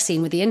this sex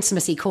scene with the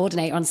intimacy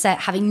coordinator on set,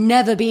 having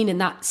never been in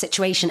that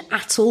situation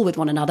at all with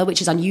one another,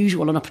 which is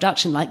unusual on a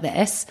production like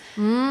this.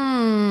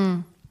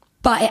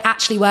 But it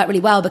actually worked really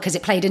well because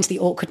it played into the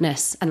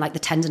awkwardness and like the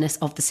tenderness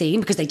of the scene,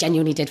 because they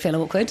genuinely did feel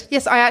awkward.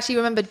 Yes, I actually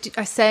remember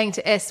saying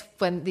to Is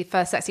when the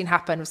first sex scene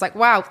happened, it was like,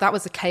 wow, that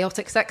was a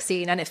chaotic sex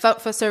scene. And it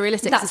felt so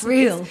realistic. That's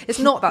real. It's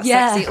not that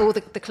sexy. All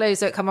the clothes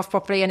don't come off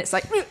properly. And it's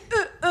like,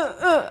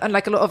 and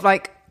like a lot of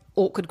like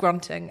awkward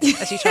grunting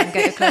as you try and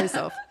get your clothes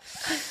off.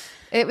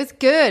 It was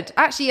good.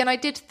 Actually, and I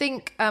did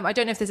think, I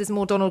don't know if this is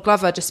more Donald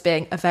Glover just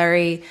being a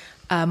very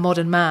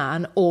modern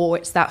man or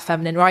it's that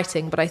feminine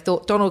writing, but I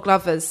thought Donald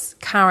Glover's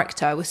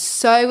character was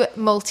so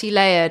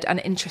multi-layered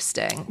and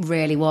interesting.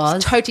 Really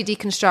was. Totally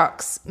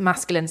deconstructs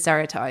masculine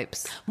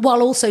stereotypes.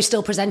 While also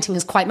still presenting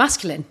as quite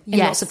masculine in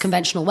lots of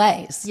conventional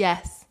ways.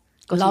 Yes.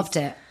 Loved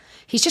it.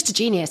 He's just a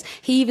genius.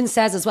 He even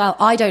says as well,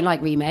 I don't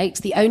like remakes.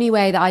 The only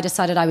way that I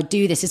decided I would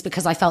do this is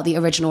because I felt the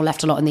original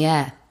left a lot in the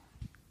air.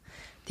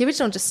 The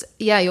original just,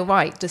 yeah, you're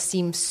right, just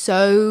seems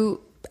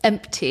so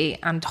empty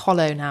and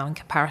hollow now in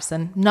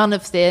comparison. None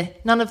of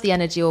the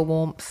energy or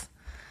warmth.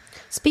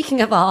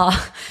 Speaking of our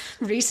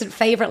recent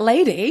favourite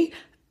lady,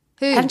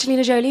 who?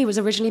 Angelina Jolie was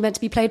originally meant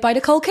to be played by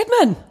Nicole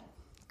Kidman.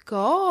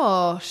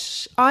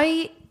 Gosh,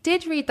 I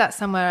did read that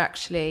somewhere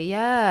actually,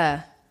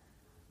 yeah.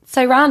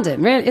 So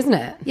random, really, isn't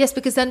it? Yes,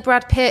 because then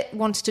Brad Pitt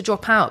wanted to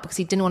drop out because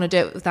he didn't want to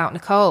do it without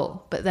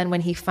Nicole. But then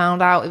when he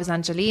found out it was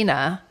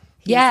Angelina,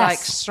 he was like,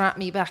 strap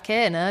me back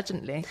in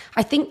urgently.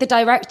 I think the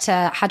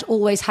director had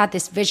always had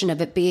this vision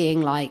of it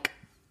being like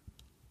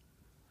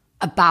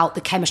about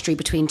the chemistry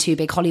between two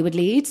big Hollywood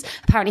leads.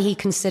 Apparently he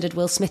considered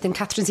Will Smith and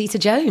Catherine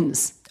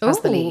Zeta-Jones as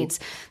the leads.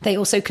 They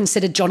also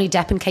considered Johnny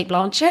Depp and Cate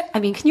Blanchett. I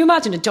mean, can you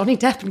imagine a Johnny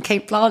Depp and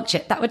Cate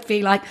Blanchett? That would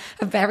be like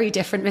a very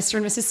different Mr.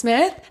 and Mrs.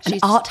 Smith. An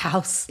art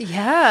house.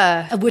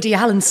 Yeah. A Woody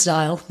Allen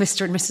style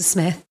Mr. and Mrs.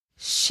 Smith.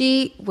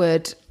 She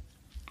would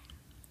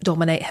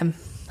dominate him,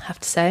 I have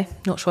to say.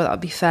 Not sure that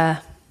would be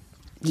fair.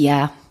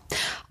 Yeah.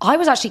 I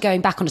was actually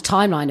going back on a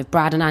timeline of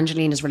Brad and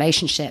Angelina's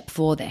relationship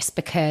for this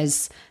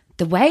because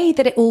the way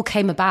that it all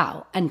came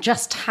about and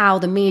just how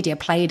the media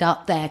played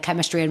up their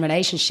chemistry and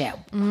relationship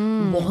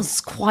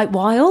was quite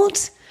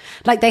wild.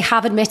 Like, they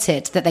have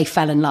admitted that they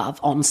fell in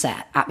love on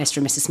set at Mr.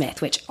 and Mrs.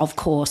 Smith, which of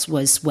course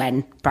was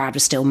when Brad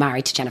was still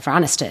married to Jennifer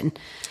Aniston.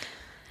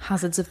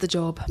 Hazards of the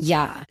job.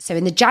 Yeah. So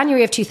in the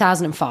January of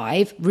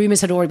 2005,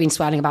 rumours had already been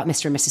swirling about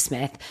Mr. and Mrs.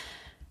 Smith.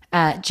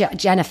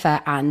 Jennifer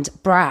and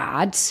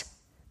Brad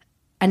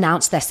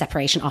announced their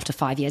separation after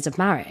 5 years of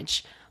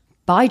marriage.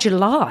 By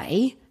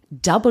July,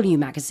 W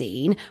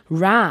magazine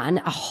ran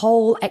a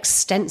whole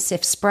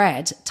extensive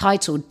spread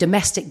titled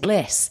Domestic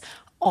Bliss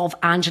of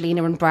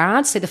Angelina and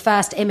Brad. So the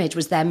first image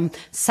was them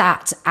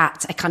sat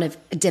at a kind of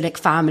idyllic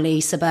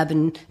family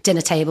suburban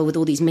dinner table with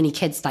all these mini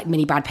kids, like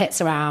mini Brad Pitts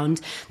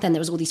around. Then there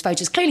was all these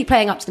photos clearly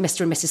playing up to the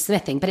Mr. and Mrs.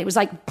 Smith thing, but it was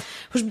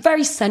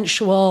very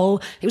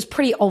sensual. It was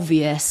pretty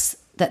obvious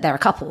that they're a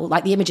couple.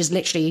 Like, the images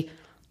literally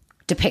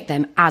depict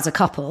them as a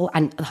couple,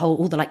 and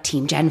all the like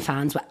Team Jen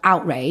fans were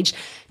outraged.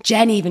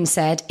 Jen even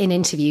said in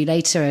interview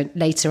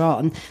later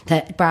on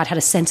that Brad had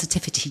a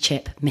sensitivity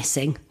chip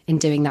missing in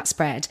doing that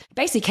spread. It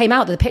basically came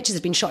out that the pictures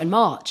had been shot in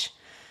March.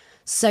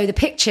 So the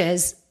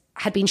pictures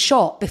had been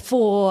shot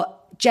before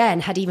Jen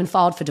had even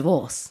filed for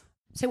divorce.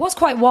 So what's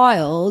quite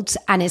wild,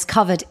 and is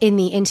covered in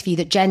the interview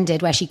that Jen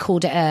did where she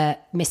called it a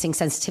missing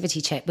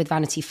sensitivity chip with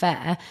Vanity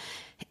Fair,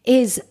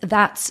 is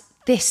that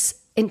this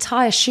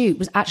entire shoot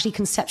was actually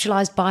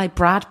conceptualized by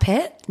Brad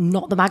Pitt,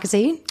 not the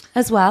magazine,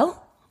 as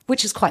well,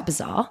 which is quite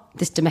bizarre,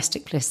 this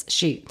Domestic Bliss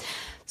shoot.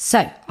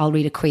 So I'll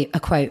read a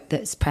quote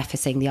that's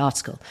prefacing the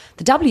article.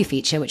 The W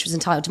feature, which was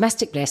entitled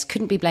Domestic Bliss,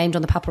 couldn't be blamed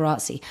on the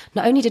paparazzi.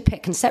 Not only did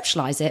Pitt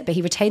conceptualize it, but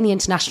he retained the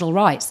international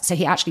rights, so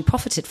he actually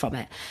profited from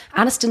it.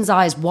 Aniston's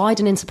eyes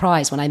widen in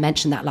surprise when I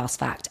mentioned that last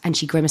fact, and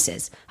she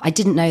grimaces. I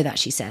didn't know that,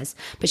 she says,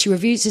 but she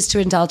refuses to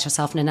indulge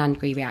herself in an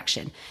angry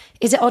reaction.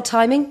 Is it odd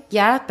timing?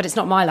 Yeah, but it's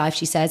not my life,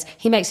 she says.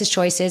 He makes his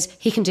choices.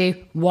 He can do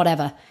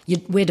whatever.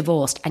 We're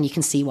divorced, and you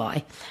can see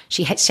why.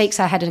 She shakes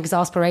her head in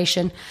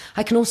exasperation.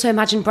 I can also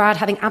imagine Brad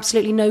having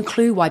absolutely no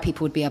clue why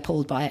people would be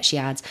appalled by it, she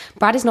adds.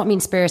 Brad is not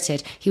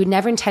mean-spirited. He would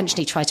never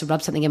intentionally try to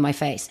rub something in my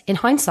face. In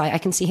hindsight, I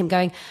can see him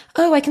going,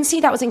 oh, I can see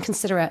that was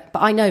inconsiderate,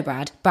 but I know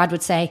Brad. Brad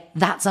would say,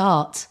 that's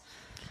art.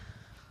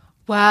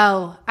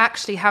 Well,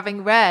 actually,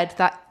 having read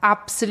that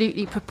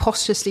absolutely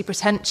preposterously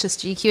pretentious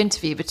GQ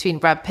interview between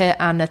Brad Pitt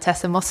and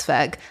Tessa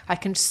Mosfeg, I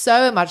can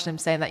so imagine him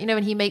saying that. You know,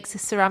 when he makes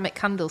his ceramic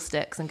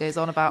candlesticks and goes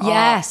on about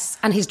yes, art.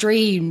 And his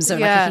dreams.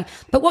 Yeah.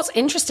 But what's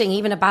interesting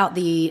even about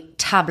the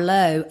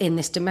tableau in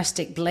this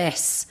Domestic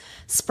Bliss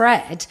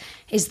spread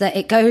is that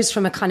it goes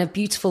from a kind of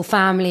beautiful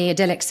family,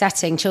 idyllic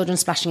setting, children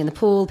splashing in the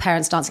pool,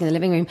 parents dancing in the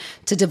living room,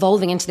 to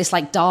devolving into this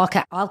like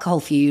darker,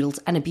 alcohol-fueled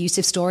and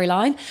abusive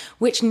storyline,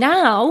 which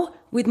now,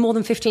 with more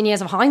than 15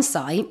 years of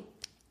hindsight,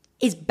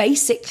 is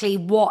basically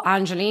what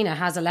Angelina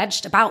has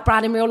alleged about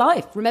Brad in real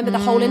life. Remember the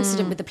whole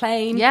incident with the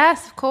plane?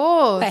 Yes, of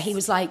course. Where he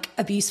was like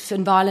abusive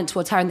and violent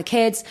towards her and the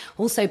kids.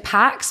 Also,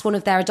 Pax, one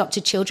of their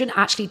adopted children,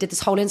 actually did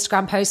this whole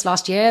Instagram post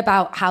last year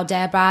about how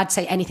dare Brad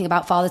say anything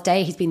about Father's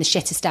Day. He's been the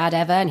shittest dad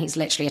ever and he's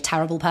literally a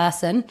terrible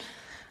person.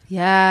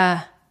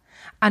 Yeah.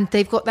 And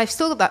they've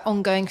still got that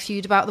ongoing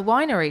feud about the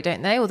winery,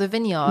 don't they? Or the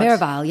vineyard.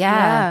 Miraval,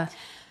 yeah.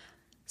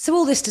 So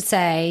all this to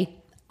say,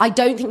 I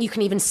don't think you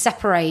can even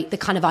separate the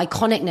kind of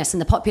iconicness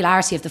and the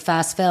popularity of the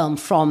first film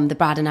from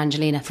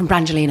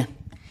Brangelina.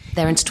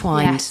 They're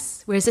intertwined.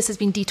 Yes, whereas this has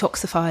been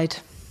detoxified.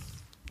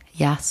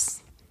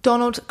 Yes.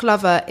 Donald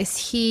Glover, is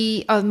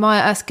he,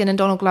 Maya Erskine and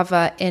Donald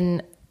Glover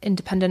in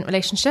independent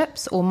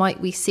relationships? Or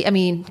might we see, I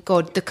mean,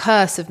 God, the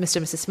curse of Mr.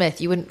 and Mrs.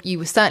 Smith, you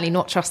would certainly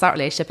not trust that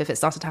relationship if it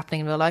started happening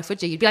in real life,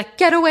 would you? You'd be like,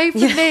 get away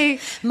from me.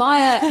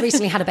 Maya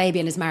recently had a baby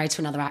and is married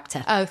to another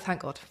actor. Oh,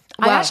 thank God.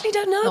 Well, I actually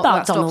don't know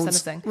about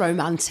Donald's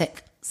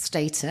romantic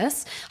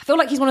status. I feel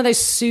like he's one of those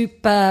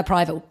super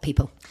private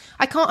people.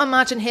 I can't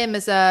imagine him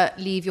as a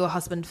leave your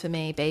husband for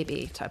me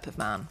baby type of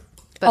man.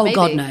 But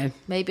God, no.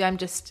 Maybe I'm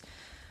just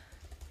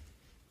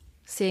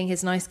seeing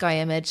his nice guy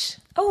image.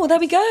 Oh, there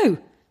we go.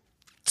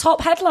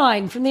 Top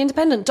headline from The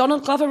Independent.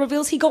 Donald Glover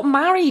reveals he got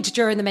married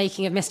during the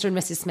making of Mr. and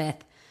Mrs. Smith.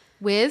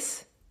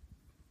 With?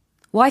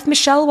 Wife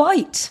Michelle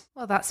White.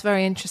 Well, that's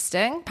very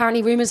interesting.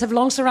 Apparently rumours have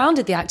long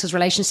surrounded the actor's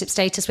relationship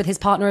status with his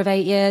partner of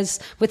 8 years,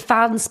 with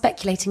fans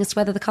speculating as to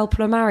whether the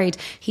couple are married.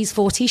 He's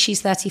 40,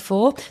 she's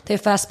 34. They were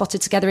first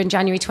spotted together in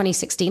January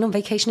 2016 on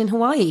vacation in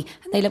Hawaii,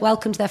 and they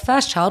welcomed their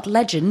first child,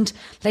 Legend,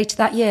 later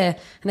that year.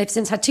 And they've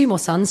since had 2 more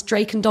sons,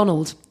 Drake and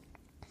Donald.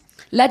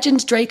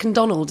 Legend, Drake and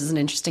Donald is an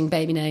interesting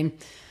baby name.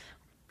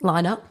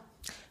 Line up.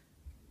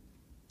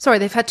 Sorry,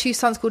 they've had 2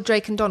 sons called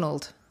Drake and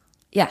Donald?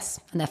 Yes,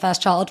 and their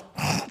first child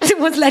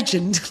was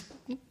Legend.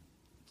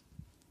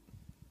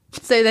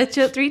 So their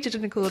 3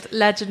 children are called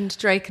Legend,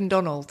 Drake and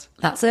Donald.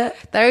 That's it.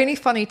 They're only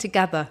funny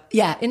together.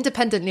 Yeah.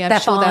 Independently, they're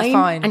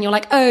fine. And you're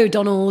like, oh,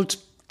 Donald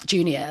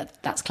Jr.,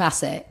 that's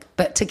classic.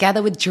 But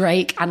together with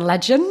Drake and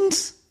Legend...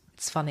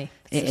 It's funny.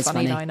 It's a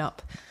funny lineup.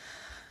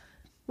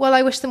 Well,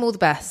 I wish them all the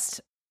best.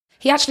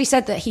 He actually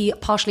said that he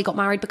partially got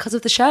married because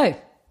of the show.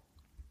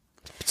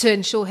 To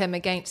insure him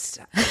against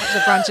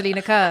the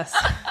Brangelina curse.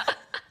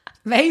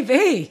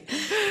 Maybe.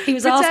 He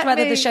was asked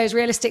whether the show's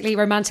realistically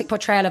romantic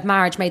portrayal of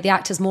marriage made the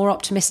actors more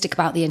optimistic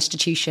about the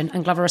institution,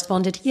 and Glover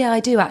responded, yeah,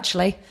 I do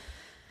actually.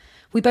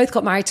 We both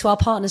got married to our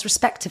partners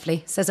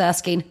respectively, says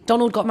Erskine.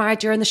 Donald got married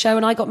during the show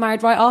and I got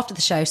married right after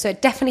the show, so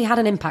it definitely had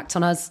an impact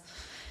on us.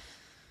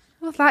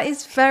 Well, that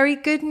is very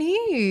good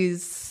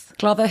news.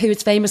 Glover, who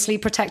is famously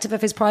protective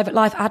of his private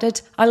life, added,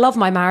 I love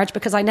my marriage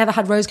because I never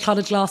had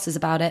rose-coloured glasses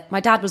about it.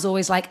 My dad was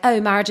always like, oh,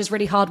 marriage is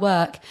really hard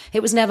work.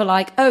 It was never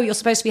like, oh, you're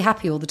supposed to be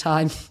happy all the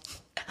time.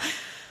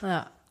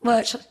 Yeah.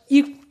 Well,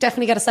 you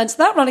definitely get a sense of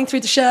that running through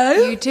the show.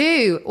 You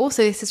do.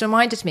 Also, this has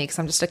reminded me, because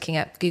I'm just looking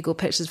at Google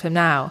pictures of him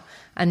now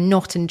and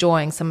not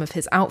enjoying some of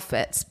his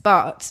outfits,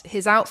 but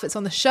his outfits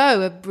on the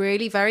show are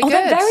really very good.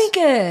 They're very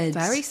good.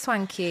 Very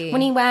swanky.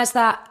 When he wears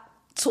that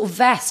sort of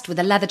vest with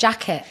a leather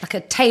jacket, like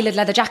a tailored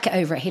leather jacket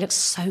over it, he looks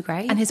so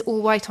great. And his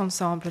all-white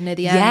ensemble near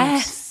the end.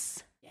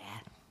 Yes. Yeah.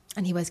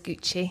 And he wears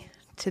Gucci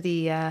to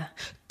the...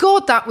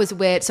 God, that was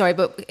weird. Sorry,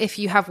 but if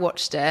you have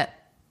watched it,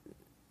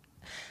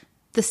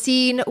 the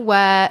scene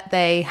where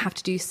they have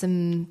to do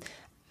some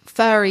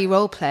furry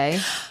role play.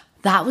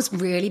 That was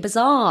really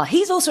bizarre.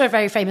 He's also a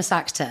very famous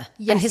actor.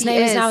 Yes, and his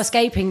name is now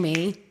escaping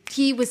me.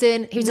 He was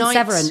in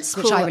Severance,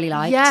 which I really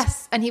liked.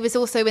 Yes, and he was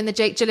also in the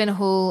Jake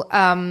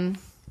Gyllenhaal...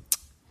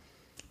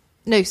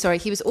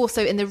 he was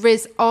also in the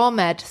Riz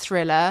Ahmed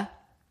thriller...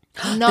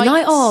 The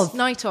Night Of.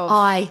 Night Of.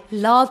 I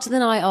loved The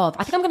Night Of.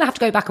 I think I'm going to have to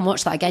go back and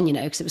watch that again,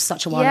 because it was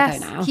such a while ago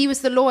now. He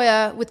was the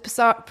lawyer with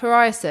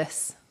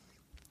psoriasis.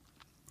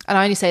 And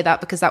I only say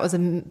that because that was a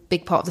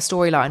big part of the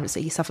storyline, was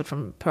that he suffered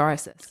from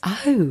psoriasis.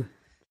 Oh.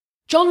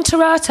 John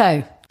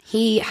Turturro.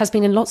 He has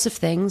been in lots of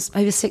things,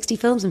 over 60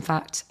 films, in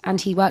fact. And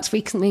he works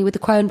frequently with the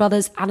Coen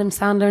brothers, Adam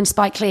Sandler and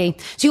Spike Lee.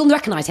 So you'll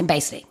recognise him,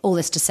 basically. All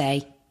this to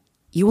say,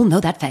 you will know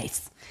that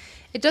face.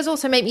 It does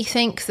also make me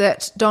think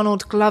that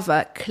Donald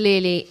Glover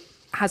clearly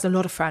has a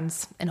lot of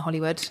friends in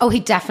Hollywood. Oh, he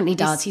definitely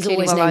does. He's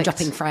always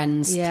name-dropping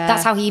friends. Yeah.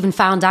 That's how he even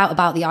found out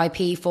about the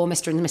IP for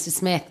Mr. and Mrs.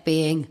 Smith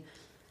being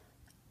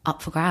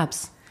up for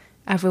grabs.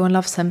 Everyone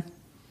loves him.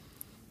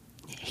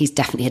 He's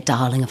definitely a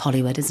darling of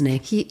Hollywood, isn't he?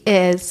 He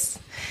is.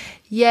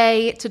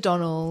 Yay to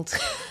Donald.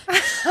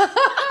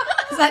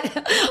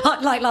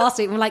 like last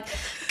week, we're like,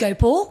 go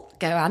Paul,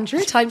 go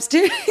Andrew, times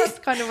 2. That's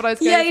kind of what I was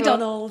going Yay, for.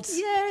 Donald.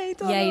 Yay,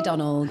 Donald. Yay,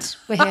 Donald.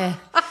 We're here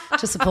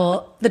to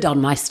support the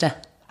Don Meister.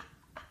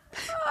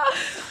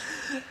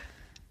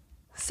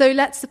 So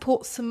let's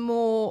support some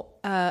more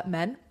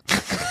men in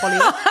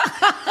Hollywood.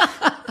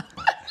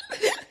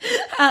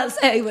 As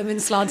a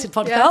women's slanted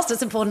podcast,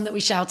 It's important that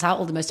we shout out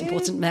all the most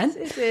important men.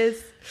 It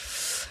is.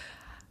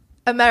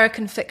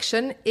 American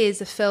Fiction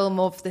is a film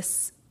of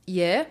this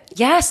year.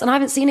 Yes, and I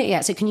haven't seen it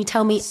yet, so can you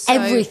tell me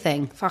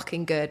everything?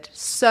 Fucking good.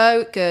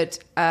 So good.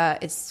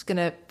 It's going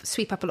to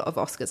sweep up a lot of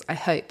Oscars, I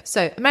hope.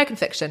 So, American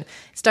Fiction.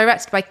 It's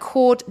directed by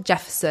Cord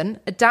Jefferson,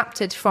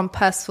 adapted from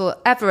Percival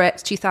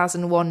Everett's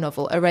 2001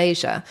 novel,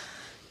 Erasure.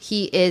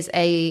 He is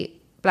a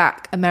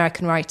Black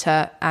American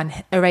writer,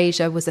 and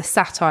Erasure was a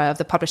satire of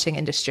the publishing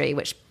industry,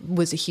 which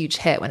was a huge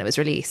hit when it was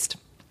released.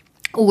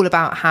 All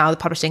about how the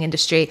publishing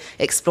industry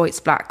exploits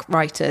Black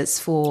writers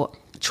for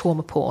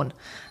trauma porn.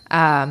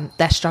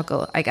 Their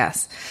struggle, I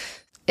guess.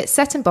 It's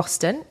set in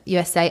Boston,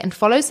 USA, and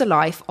follows the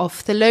life of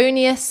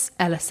Thelonious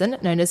Ellison,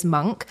 known as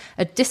Monk,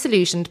 a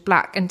disillusioned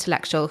Black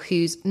intellectual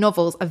whose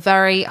novels are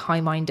very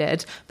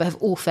high-minded but have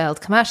all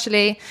failed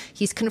commercially.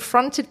 He's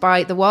confronted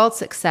by the wild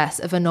success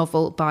of a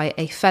novel by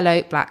a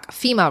fellow Black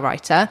female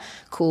writer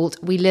called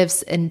We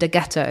Lives in the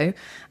Ghetto,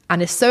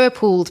 and is so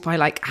appalled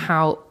by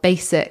how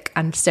basic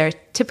and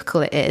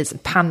stereotypical it is,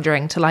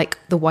 pandering to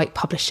the white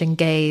publishing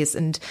gaze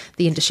and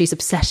the industry's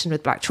obsession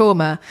with Black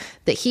trauma,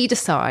 that he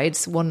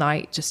decides one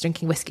night, just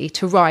drinking whiskey,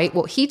 to write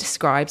what he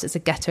describes as a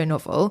ghetto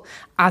novel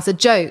as a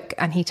joke.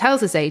 And he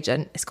tells his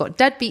agent, it's got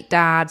deadbeat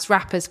dads,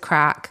 rappers,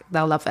 crack,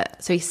 they'll love it.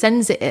 So he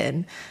sends it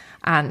in,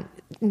 and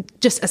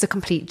just as a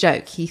complete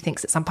joke, he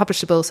thinks it's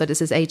unpublishable, so does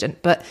his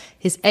agent. But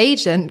his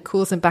agent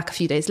calls him back a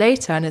few days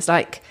later and is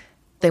like,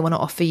 They want to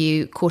offer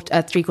you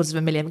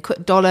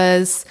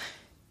 $750,000.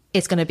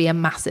 It's going to be a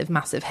massive,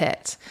 massive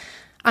hit.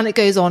 And it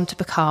goes on to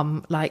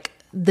become like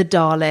the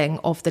darling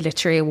of the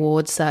literary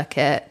awards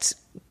circuit,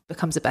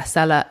 becomes a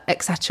bestseller,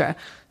 etc.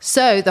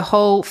 So the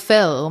whole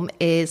film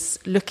is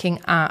looking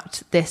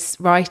at this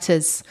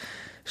writer's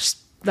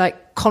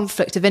like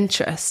conflict of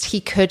interest.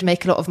 He could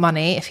make a lot of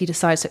money if he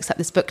decides to accept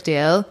this book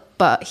deal,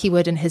 but he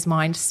would in his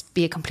mind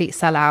be a complete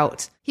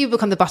sellout. He would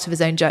become the butt of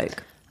his own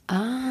joke.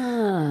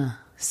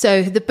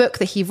 So the book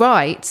that he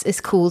writes is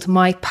called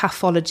My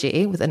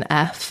Pathology, with an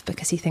F,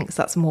 because he thinks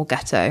that's more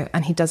ghetto,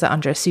 and he does it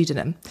under a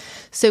pseudonym.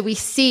 So we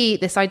see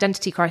this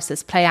identity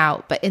crisis play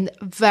out, but in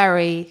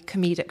very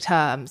comedic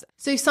terms.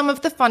 So some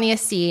of the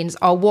funniest scenes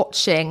are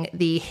watching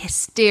the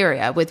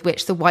hysteria with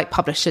which the white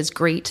publishers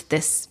greet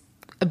this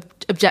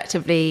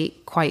objectively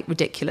quite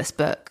ridiculous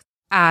book.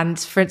 And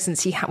for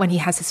instance, when he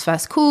has his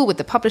first call with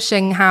the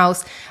publishing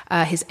house,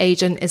 his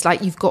agent is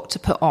like, you've got to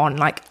put on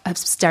like a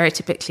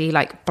stereotypically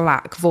like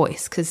black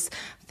voice, because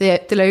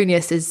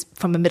Thelonious is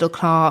from a middle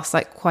class,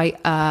 like quite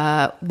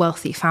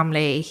wealthy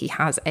family. He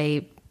has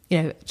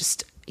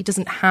he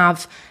doesn't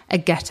have a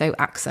ghetto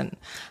accent.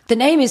 The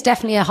name is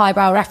definitely a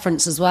highbrow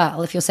reference as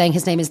well. If you're saying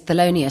his name is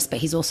Thelonious, but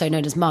he's also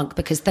known as Monk,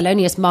 because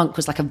Thelonious Monk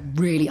was like a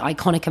really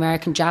iconic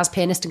American jazz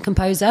pianist and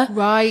composer.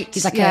 Right.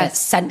 He's like a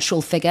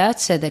central figure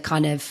to the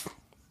kind of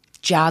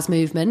jazz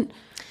movement.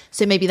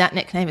 So maybe that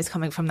nickname is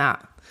coming from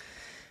that.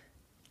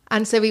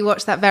 And so we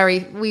watched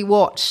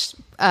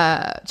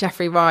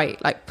Jeffrey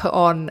Wright like put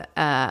on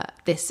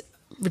this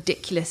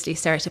ridiculously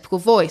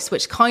stereotypical voice,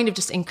 which kind of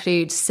just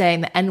includes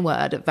saying the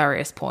N-word at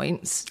various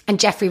points. And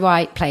Jeffrey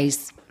Wright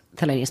plays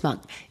Thelonious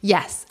Monk.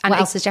 Yes. And what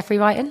else is Jeffrey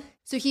Wright in?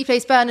 So he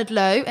plays Bernard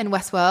Lowe in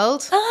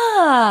Westworld.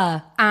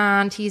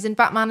 And he's in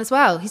Batman as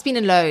well. He's been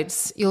in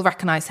loads. You'll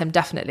recognise him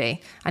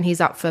definitely. And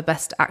he's up for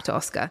Best Actor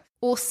Oscar.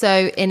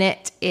 Also in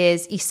it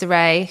is Issa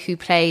Rae, who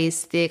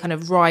plays the kind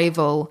of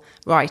rival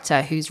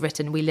writer who's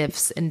written We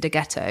Lives in the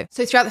Ghetto.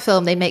 So throughout the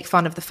film, they make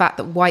fun of the fact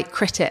that white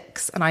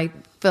critics, and I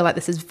feel like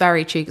this is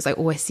very true because I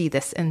always see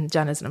this in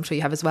journalism, I'm sure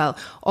you have as well,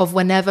 of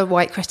whenever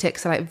white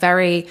critics are like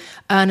very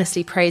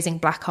earnestly praising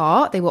black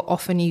art, they will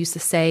often use the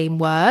same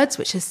words,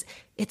 which is,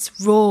 it's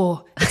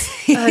raw,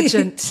 it's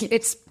urgent,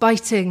 it's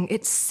biting,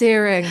 it's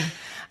searing.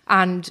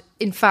 And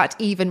in fact,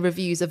 even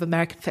reviews of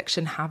American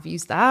fiction have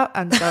used that.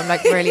 And so I'm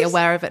like really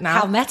aware of it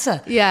now. How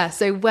meta. Yeah.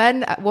 So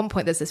when at one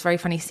point there's this very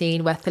funny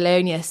scene where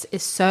Thelonious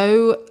is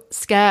so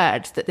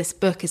scared that this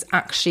book is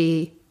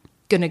actually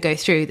going to go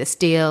through, this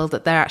deal,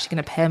 that they're actually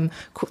going to pay him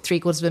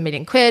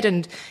 £750,000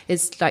 and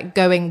is like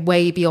going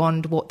way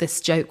beyond what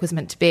this joke was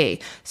meant to be.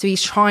 So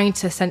he's trying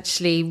to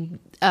essentially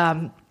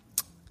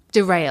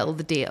derail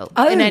the deal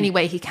in any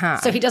way he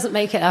can. So he doesn't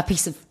make it a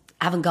piece of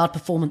avant-garde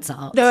performance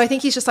art. No, I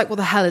think he's just like, what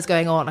the hell is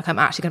going on? Like, I'm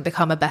actually going to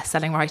become a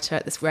best-selling writer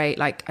at this rate.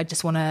 Like, I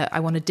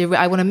want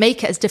to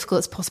make it as difficult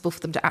as possible for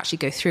them to actually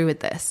go through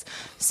with this.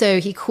 So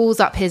he calls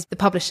up the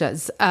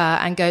publishers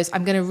and goes,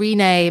 I'm going to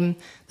rename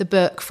the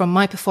book from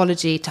My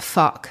Pathology to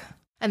Fuck.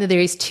 And then there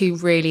is two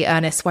really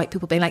earnest white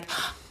people being like,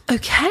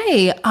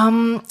 okay,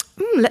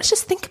 let's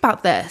just think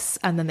about this.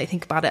 And then they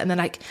think about it and they're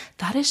like,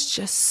 that is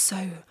just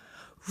so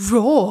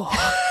raw.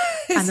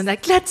 And then they're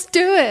like, let's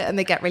do it. And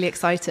they get really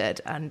excited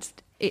and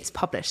it's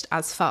published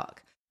as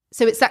Fuck.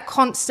 So it's that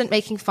constant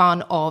making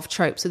fun of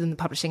tropes within the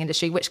publishing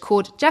industry, which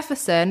Cord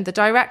Jefferson, the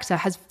director,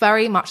 has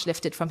very much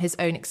lifted from his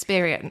own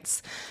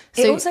experience.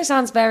 So, it also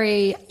sounds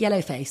very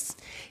Yellowface.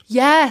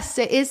 Yes,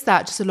 it is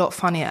that, just a lot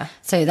funnier.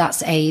 So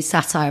that's a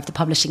satire of the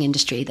publishing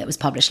industry that was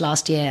published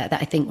last year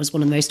that I think was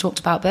one of the most talked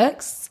about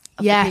books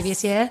of the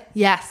previous year.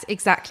 Yes,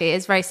 exactly.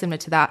 It's very similar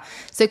to that.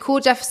 So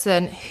Cord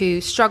Jefferson, who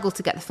struggled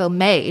to get the film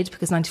made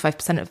because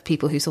 95% of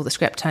people who saw the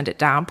script turned it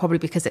down, probably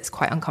because it's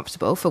quite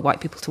uncomfortable for white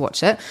people to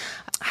watch it,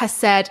 has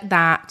said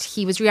that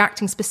he was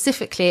reacting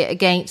specifically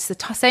against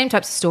the same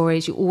types of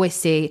stories you always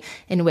see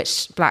in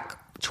which black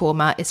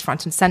trauma is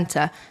front and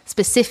center,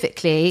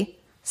 specifically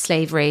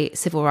slavery,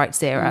 civil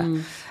rights era.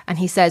 And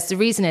he says the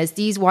reason is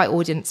these white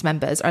audience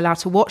members are allowed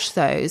to watch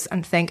those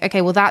and think,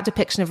 okay, well, that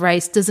depiction of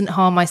race doesn't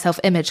harm my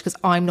self-image because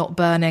I'm not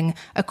burning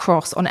a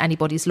cross on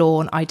anybody's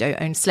lawn. I don't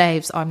own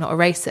slaves. I'm not a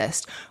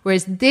racist.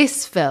 Whereas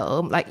this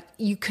film, like,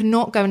 you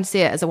cannot go and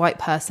see it as a white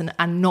person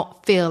and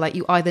not feel like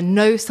you either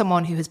know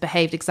someone who has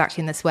behaved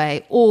exactly in this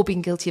way or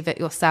been guilty of it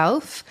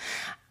yourself.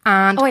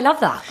 And I love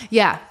that.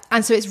 Yeah.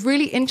 And so it's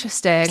really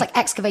interesting. It's like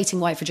excavating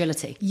white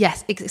fragility.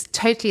 Yes, it's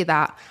totally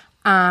that.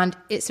 And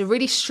it's a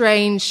really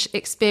strange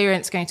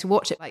experience going to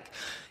watch it. Like,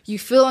 you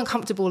feel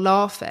uncomfortable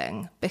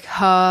laughing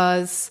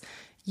because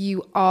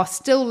you are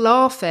still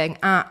laughing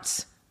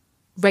at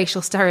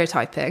racial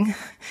stereotyping,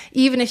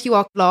 even if you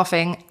are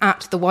laughing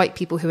at the white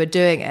people who are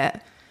doing it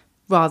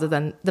rather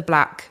than the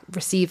black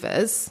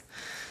receivers.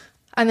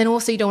 And then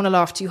also you don't want to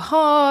laugh too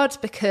hard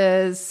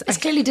because it's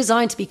clearly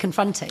designed to be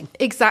confronting.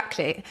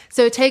 Exactly.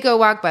 So Tego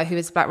Awagba, who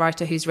is a black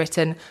writer who's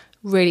written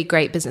really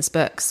great business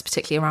books,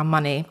 particularly around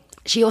money,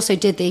 She also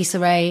did the Issa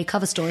Rae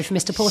cover story for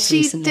Mr. Porter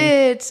recently. She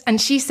did.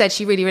 And she said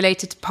she really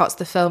related to parts of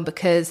the film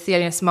because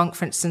Thelonious Monk,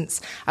 for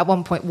instance, at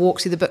one point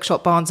walks through the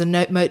bookshop Barnes and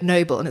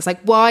Noble, and it's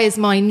like, why is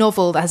my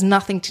novel that has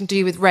nothing to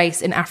do with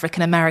race in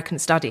African American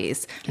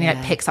studies? And he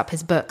like picks up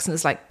his books and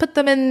it's like, put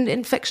them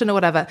in fiction or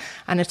whatever.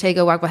 And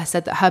Ortega Wagwa has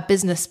said that her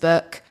business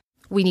book,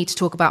 We Need to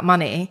Talk About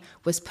Money,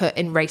 was put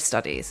in race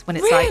studies when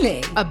it's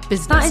like a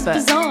business book. That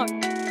is bizarre.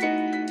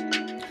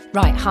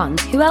 Right,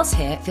 Hans, who else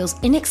here feels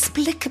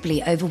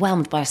inexplicably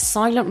overwhelmed by a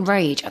silent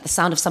rage at the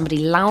sound of somebody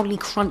loudly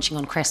crunching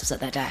on crisps at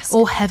their desk?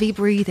 Or heavy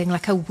breathing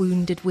like a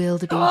wounded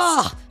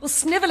wildebeest. Or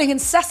snivelling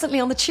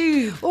incessantly on the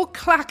tube. Or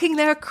clacking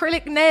their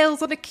acrylic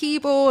nails on a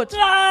keyboard.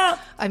 I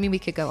mean, we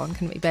could go on,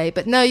 couldn't we, babe?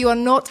 But no, you are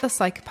not a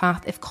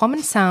psychopath. If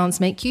common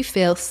sounds make you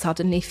feel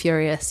suddenly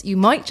furious, you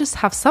might just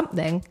have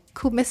something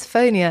called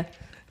misophonia.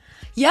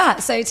 Yeah,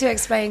 so to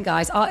explain,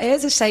 guys, our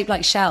ears are shaped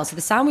like shells, so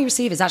the sound we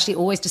receive is actually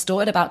always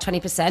distorted about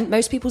 20%.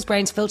 Most people's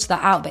brains filter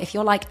that out, but if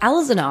you're like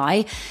Els and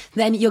I,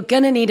 then you're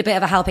going to need a bit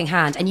of a helping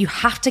hand, and you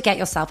have to get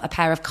yourself a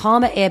pair of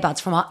Karma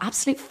earbuds from our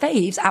absolute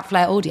faves at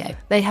Flair Audio.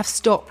 They have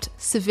stopped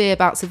severe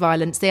bouts of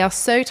violence. They are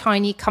so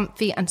tiny,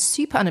 comfy, and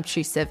super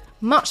unobtrusive.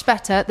 Much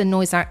better than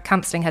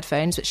noise-cancelling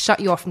headphones, which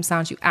shut you off from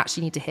sounds you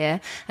actually need to hear.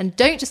 And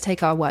don't just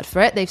take our word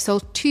for it. They've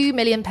sold 2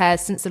 million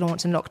pairs since the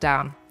launch in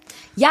lockdown.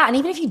 Yeah, and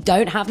even if you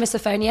don't have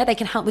misophonia, they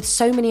can help with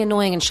so many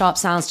annoying and sharp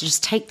sounds to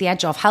just take the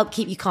edge off, help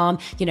keep you calm.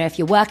 You know, if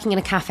you're working in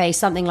a cafe,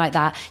 something like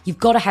that, you've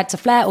got to head to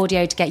Flair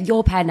Audio to get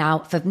your pair now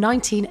for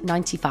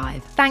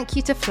 $19.95. Thank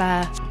you to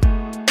Flair.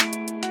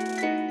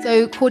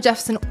 So Cord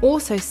Jefferson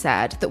also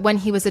said that when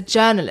he was a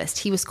journalist,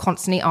 he was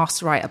constantly asked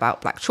to write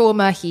about black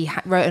trauma. He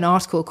wrote an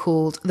article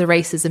called The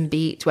Racism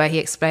Beat, where he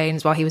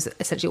explains why he was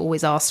essentially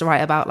always asked to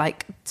write about,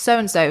 like,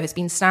 so-and-so has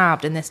been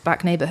stabbed in this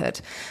black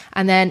neighborhood.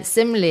 And then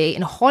similarly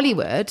in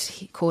Hollywood,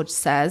 Cord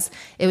says,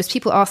 it was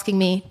people asking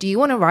me, do you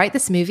want to write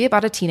this movie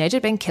about a teenager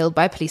being killed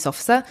by a police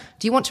officer?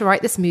 Do you want to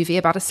write this movie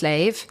about a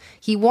slave?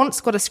 He once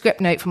got a script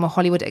note from a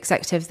Hollywood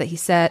executive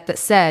that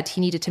said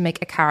he needed to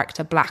make a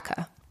character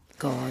blacker.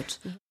 God.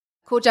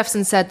 Cord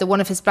Jefferson said that one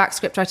of his black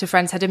scriptwriter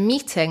friends had a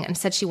meeting and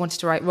said she wanted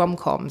to write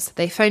rom-coms.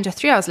 They phoned her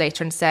 3 hours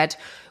later and said,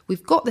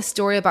 we've got this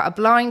story about a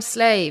blind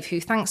slave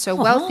who, thanks to a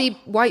wealthy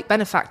white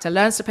benefactor,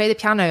 learns to play the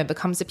piano and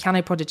becomes a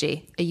piano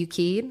prodigy. Are you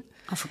keen?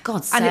 Oh, for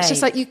God's sake. And it's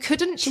just like, you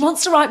couldn't... She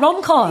wants to write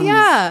rom-coms.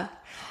 Yeah.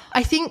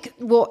 I think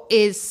what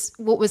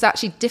was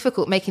actually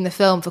difficult making the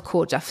film for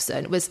Cord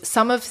Jefferson was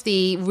some of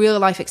the real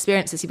life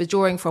experiences he was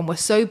drawing from were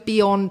so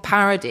beyond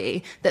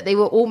parody that they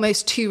were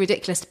almost too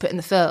ridiculous to put in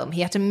the film.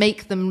 He had to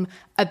make them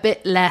a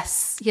bit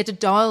less. He had to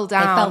dial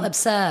down. They felt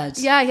absurd.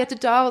 Yeah, he had to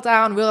dial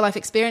down real life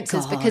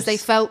experiences because they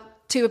felt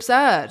too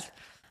absurd.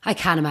 I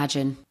can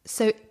imagine.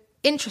 So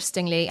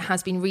interestingly,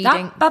 has been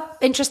reading...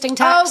 interesting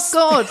text.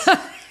 Oh,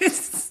 God.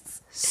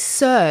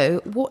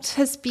 So what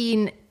has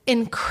been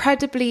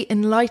incredibly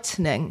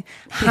enlightening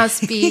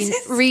has been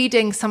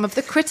reading some of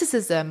the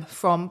criticism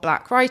from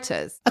black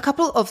writers. A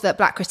couple of the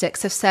black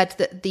critics have said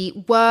that the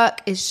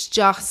work is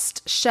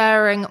just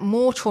sharing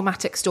more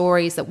traumatic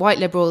stories that white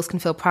liberals can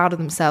feel proud of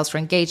themselves for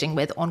engaging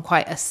with on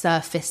quite a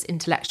surface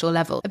intellectual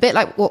level. A bit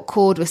like what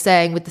Cord was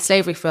saying with the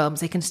slavery films,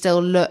 they can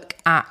still look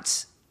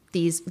at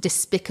these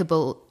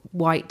despicable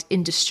white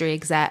industry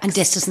execs and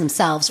distance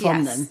themselves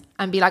from them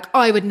and be like,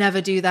 I would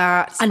never do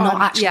that, and not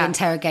actually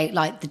interrogate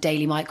like the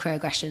daily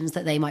microaggressions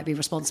that they might be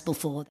responsible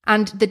for.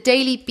 And the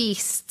Daily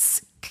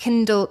Beast's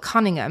Kendall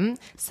Cunningham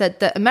said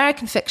that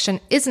American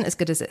fiction isn't as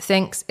good as it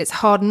thinks. It's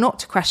hard not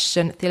to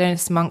question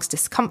Thelonious Monk's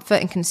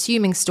discomfort in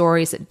consuming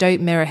stories that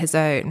don't mirror his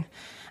own.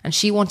 And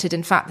she wanted,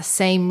 in fact, the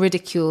same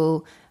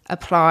ridicule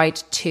applied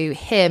to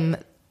him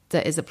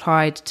that is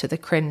applied to the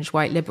cringe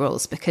white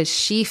liberals, because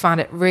she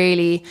found it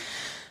really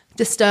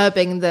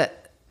disturbing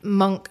that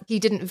Monk, he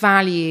didn't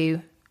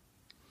value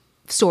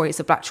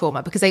stories of black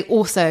trauma because they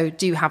also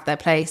do have their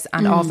place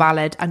and are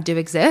valid and do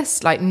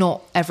exist. Like,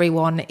 not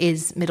everyone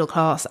is middle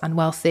class and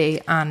wealthy,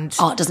 and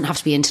art doesn't have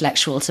to be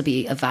intellectual to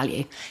be of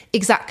value.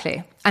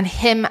 Exactly. And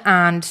him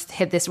and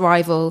this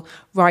rival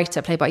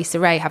writer played by Issa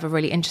Rae have a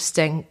really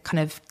interesting kind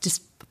of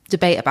just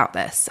debate about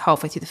this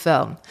halfway through the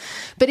film.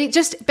 But it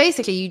just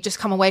basically, you just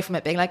come away from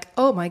it being like,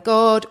 oh my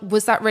God,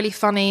 was that really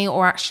funny?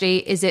 Or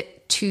actually, is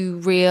it too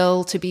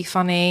real to be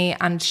funny?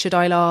 And should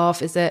I laugh?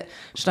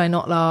 Should I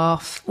not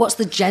laugh? What's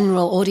the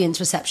general audience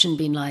reception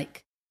been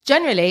like?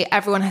 Generally,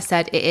 everyone has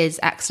said it is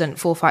excellent,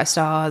 4-5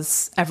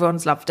 stars.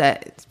 Everyone's loved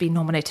it. It's been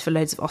nominated for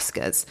loads of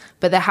Oscars.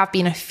 But there have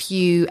been a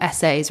few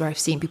essays where I've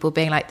seen people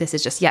being like, this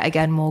is just yet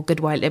again more good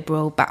white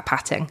liberal back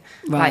patting.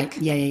 Right. Like,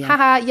 yeah.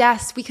 Haha,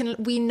 yes,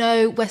 we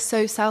know we're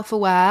so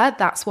self-aware.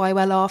 That's why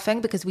we're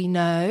laughing, because we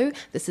know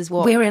this is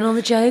what... We're in on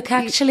the joke,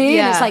 actually.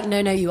 Yeah. And it's like,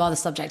 no, you are the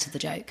subject of the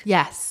joke.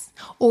 Yes.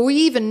 Or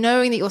even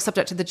knowing that you're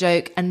subject to the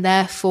joke and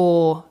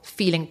therefore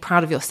feeling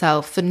proud of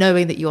yourself for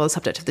knowing that you're the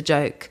subject of the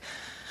joke.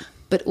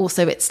 But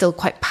also it's still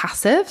quite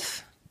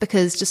passive,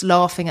 because just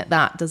laughing at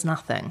that does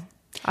nothing.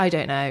 I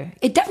don't know.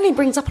 It definitely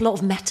brings up a lot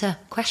of meta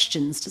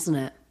questions, doesn't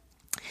it?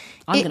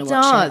 I'm going to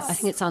watch it. I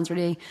think it sounds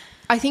really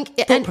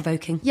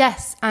thought-provoking.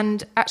 Yes,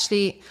 and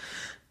actually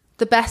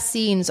The best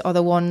scenes are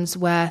the ones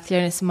where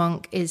Thelonious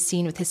Monk is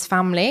seen with his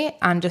family,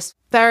 and just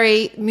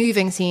very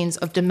moving scenes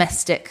of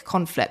domestic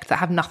conflict that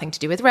have nothing to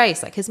do with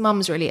race. Like his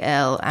mum's really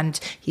ill and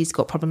he's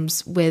got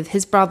problems with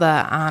his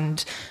brother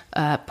and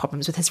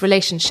problems with his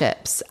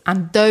relationships.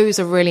 And those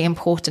are really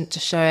important to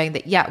showing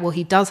that,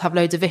 he does have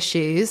loads of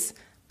issues,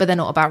 but they're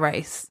not about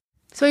race.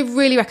 So I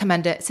really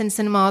recommend it. It's in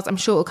cinemas. I'm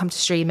sure it'll come to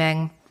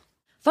streaming.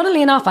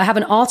 Funnily enough, I have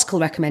an article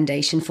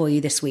recommendation for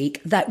you this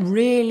week that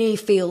really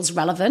feels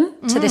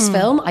relevant to this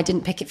film. I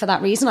didn't pick it for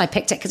that reason. I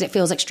picked it because it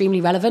feels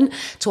extremely relevant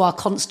to our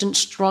constant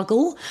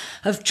struggle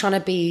of trying to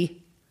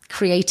be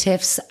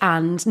creatives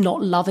and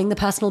not loving the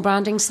personal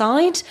branding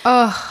side.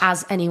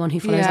 As anyone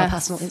who follows our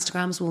personal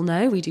Instagrams will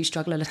know, we do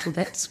struggle a little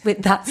bit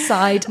with that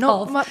side.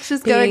 Not much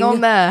is going on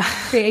there.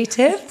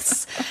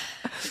 Creatives.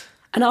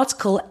 An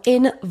article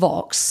in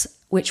Vox,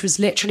 which was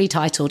literally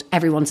titled,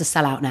 "Everyone's a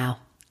Sellout Now."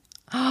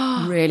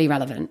 Really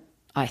relevant,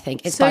 I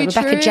think. It's by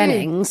Rebecca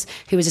Jennings,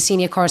 who is a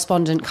senior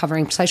correspondent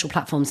covering social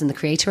platforms in the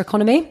creator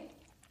economy.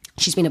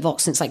 She's been at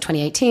Vox since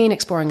 2018,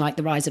 exploring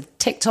the rise of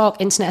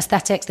TikTok, internet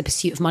aesthetics, the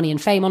pursuit of money and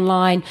fame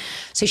online.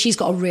 So she's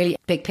got a really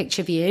big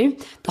picture view.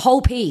 The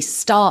whole piece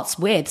starts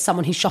with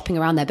someone who's shopping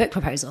around their book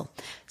proposal.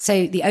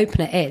 So the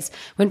opener is,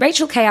 when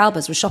Rachel K.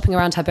 Albers was shopping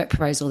around her book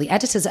proposal, the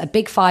editors at a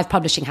Big Five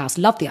publishing house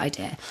loved the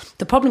idea.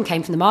 The problem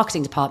came from the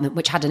marketing department,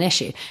 which had an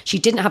issue. She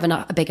didn't have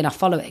a big enough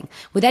following.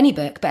 With any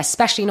book, but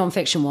especially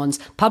non-fiction ones,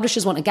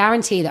 publishers want a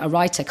guarantee that a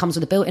writer comes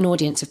with a built-in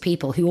audience of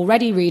people who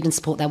already read and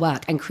support their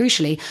work, and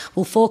crucially,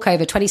 will fork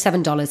over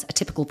 $27, a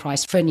typical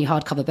price for a new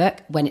hardcover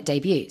book, when it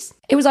debuts.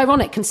 It was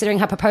ironic, considering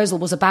her proposal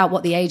was about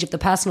what the age of the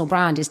personal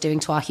brand is doing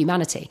to our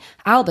humanity.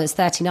 Albers,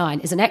 39,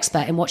 is an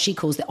expert in what she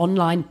calls the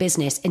online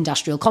business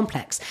industrial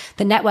complex,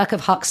 the network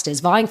of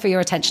hucksters vying for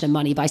your attention and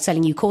money by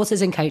selling you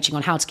courses and coaching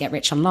on how to get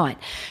rich online.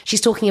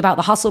 She's talking about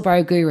the hustle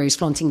bro gurus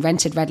flaunting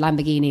rented red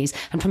Lamborghinis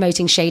and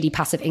promoting shady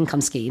passive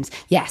income schemes.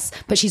 Yes,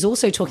 but she's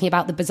also talking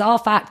about the bizarre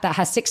fact that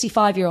her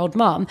 65-year-old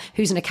mum,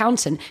 who's an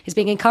accountant, is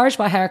being encouraged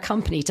by her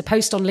company to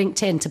post on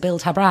LinkedIn to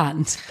build her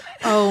brand.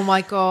 Oh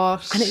my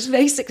gosh. And it's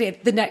basically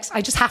the next,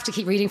 I just have to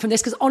keep reading from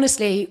this because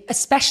honestly,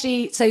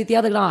 especially, so the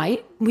other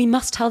night, we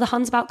must tell the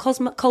Huns about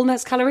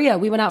Colmex Caloria.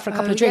 We went out for a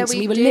couple of drinks and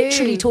we were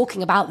literally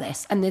talking about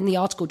this. And then the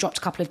article dropped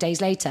a couple of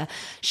days later,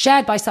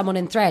 shared by someone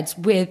in Threads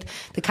with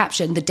the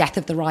caption, "The death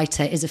of the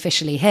writer is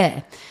officially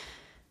here."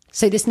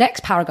 So this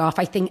next paragraph,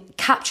 I think,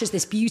 captures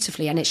this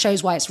beautifully, and it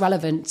shows why it's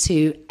relevant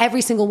to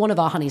every single one of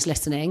our honeys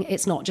listening.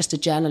 It's not just a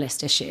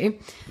journalist issue.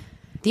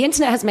 The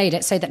internet has made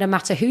it so that no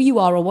matter who you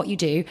are or what you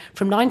do,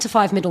 from 9 to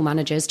 5 middle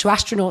managers to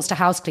astronauts to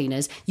house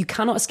cleaners, you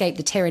cannot escape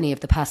the tyranny of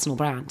the personal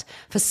brand.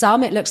 For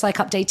some, it looks like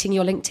updating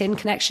your LinkedIn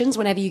connections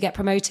whenever you get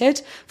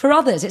promoted. For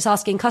others, it's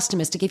asking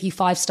customers to give you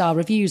 5-star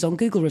reviews on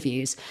Google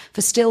Reviews.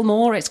 For still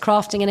more, it's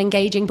crafting an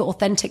engaging but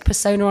authentic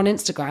persona on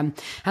Instagram.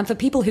 And for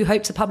people who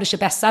hope to publish a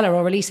bestseller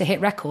or release a hit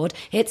record,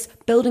 it's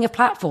building a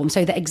platform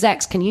so that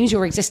execs can use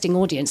your existing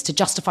audience to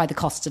justify the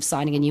costs of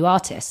signing a new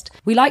artist.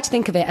 We like to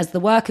think of it as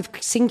the work of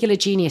singular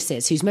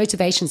geniuses whose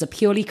motivations are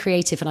purely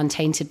creative and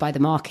untainted by the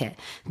market.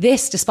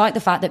 This, despite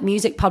the fact that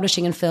music,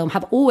 publishing and film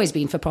have always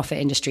been for-profit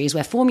industries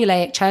where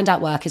formulaic,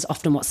 churned-out work is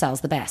often what sells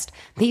the best.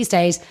 These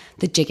days,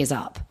 the jig is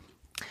up.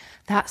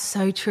 That's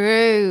so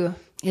true.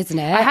 Isn't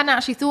it? I hadn't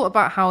actually thought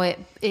about how it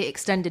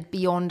extended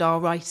beyond our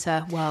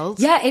writer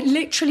world. Yeah, it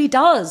literally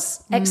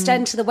does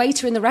extend to the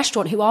waiter in the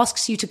restaurant who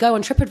asks you to go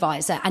on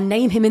TripAdvisor and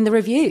name him in the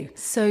review.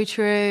 So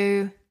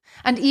true.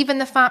 And even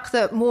the fact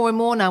that more and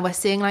more now we're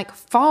seeing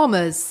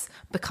farmers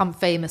become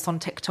famous on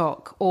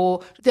TikTok,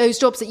 or those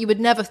jobs that you would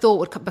never thought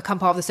would become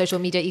part of the social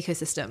media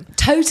ecosystem.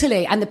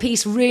 Totally. And the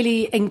piece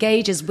really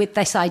engages with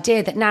this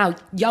idea that now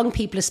young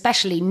people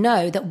especially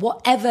know that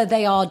whatever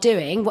they are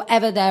doing,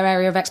 whatever their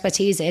area of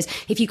expertise is,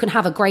 if you can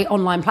have a great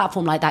online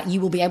platform like that,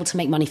 you will be able to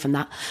make money from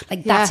that.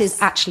 That is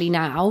actually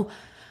now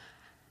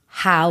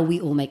how we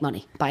all make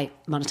money, by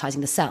monetizing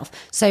the self.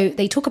 So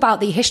they talk about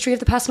the history of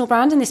the personal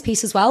brand in this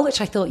piece as well,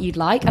 which I thought you'd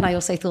like. And I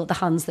also thought the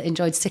Huns that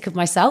enjoyed Sick of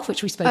Myself,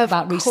 which we spoke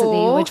about recently,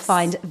 would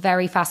find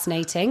very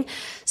fascinating.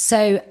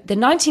 So the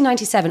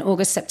 1997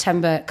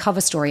 August-September cover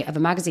story of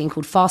a magazine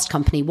called Fast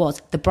Company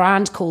was "The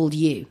Brand Called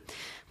You,"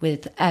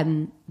 with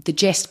the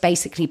gist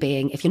basically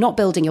being, if you're not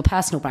building your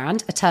personal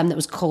brand, a term that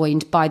was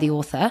coined by the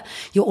author,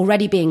 you're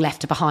already being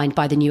left behind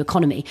by the new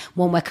economy,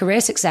 one where career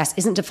success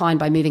isn't defined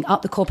by moving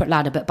up the corporate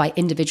ladder, but by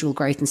individual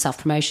growth and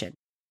self-promotion.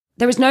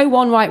 There is no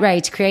one right way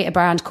to create a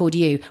brand called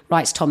you,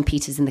 writes Tom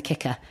Peters in The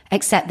Kicker,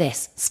 except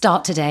this: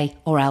 start today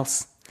or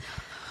else.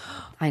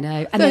 I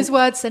know. And those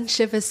words send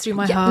shivers through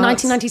my heart.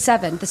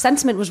 1997, the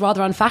sentiment was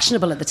rather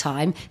unfashionable at the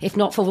time, if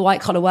not for the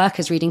white-collar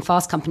workers reading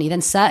Fast Company, then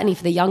certainly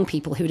for the young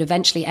people who would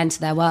eventually enter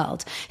their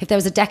world. If there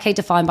was a decade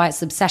defined by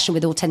its obsession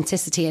with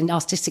authenticity and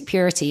artistic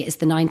purity, it's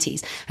the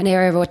 90s, an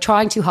era where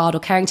trying too hard or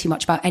caring too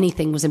much about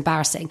anything was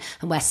embarrassing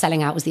and where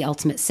selling out was the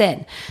ultimate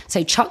sin.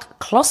 So Chuck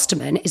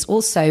Klosterman is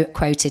also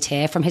quoted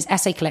here from his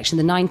essay collection,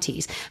 The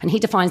 90s, and he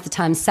defines the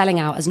term selling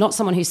out as not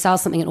someone who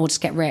sells something in order to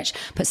get rich,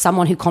 but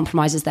someone who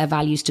compromises their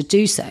values to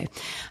do so.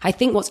 I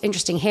think what's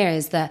interesting here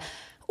is that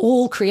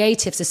all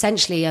creatives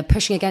essentially are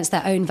pushing against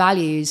their own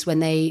values when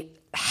they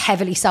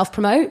heavily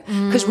self-promote.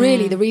 Because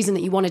really the reason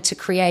that you wanted to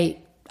create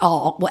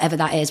art, whatever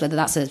that is, whether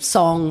that's a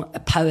song, a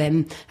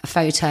poem, a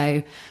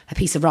photo, a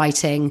piece of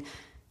writing,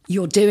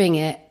 you're doing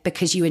it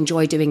because you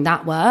enjoy doing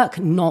that work,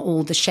 not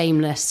all the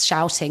shameless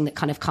shouting that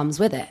kind of comes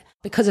with it.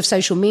 Because of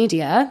social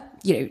media,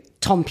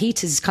 Tom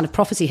Peters' kind of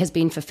prophecy has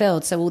been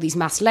fulfilled. So all these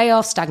mass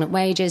layoffs, stagnant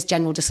wages,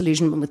 general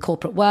disillusionment with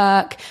corporate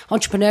work,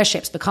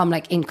 entrepreneurship's become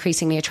like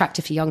increasingly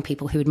attractive for young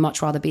people who would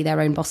much rather be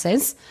their own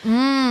bosses.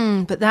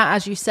 But that,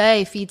 as you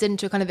say, feeds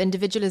into a kind of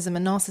individualism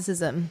and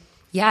narcissism.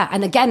 Yeah,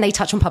 and again, they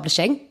touch on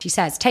publishing. She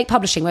says, take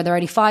publishing, where there are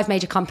only 5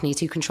 major companies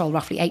who control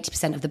roughly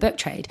 80% of the book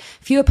trade.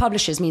 Fewer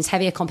publishers means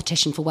heavier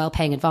competition for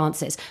well-paying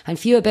advances, and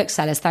fewer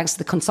booksellers, thanks to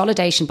the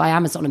consolidation by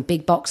Amazon and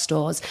big box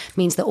stores,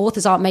 means that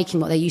authors aren't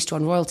making what they're used to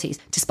on royalties,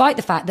 despite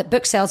the fact that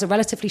book sales are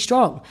relatively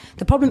strong.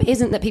 The problem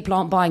isn't that people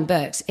aren't buying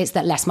books, it's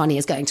that less money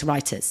is going to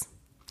writers.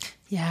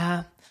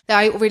 Yeah.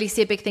 I really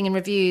see a big thing in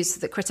reviews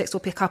that critics will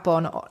pick up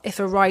on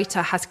if a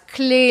writer has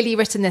clearly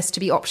written this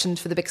to be optioned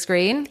for the big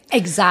screen.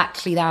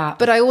 Exactly that.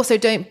 But I also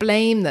don't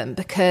blame them,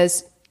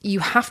 because you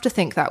have to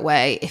think that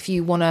way if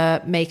you want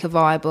to make a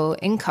viable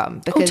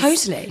income. Because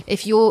totally.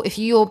 If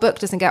your book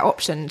doesn't get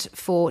optioned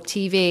for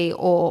TV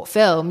or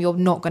film, you're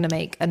not going to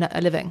make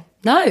a living.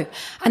 No.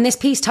 And this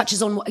piece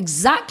touches on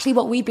exactly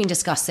what we've been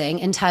discussing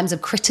in terms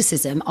of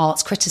criticism,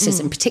 arts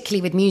criticism,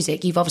 particularly with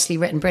music. You've obviously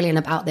written brilliant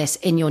about this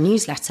in your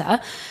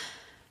newsletter.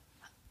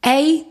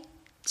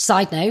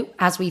 Side note,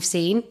 as we've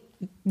seen,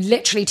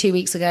 literally 2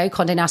 weeks ago,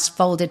 Condé Nast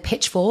folded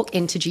Pitchfork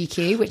into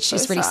GQ, which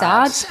is really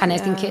sad. And I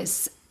think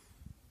it's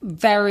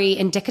very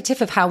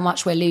indicative of how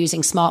much we're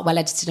losing smart,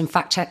 well-edited and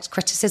fact-checked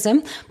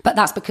criticism. But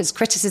that's because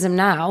criticism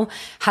now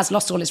has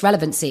lost all its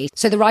relevancy.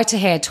 So the writer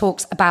here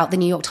talks about the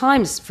New York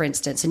Times, for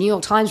instance. A New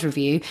York Times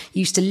review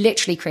used to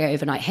literally create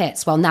overnight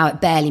hits. Well, now it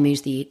barely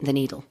moves the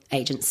needle,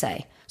 agents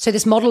say. So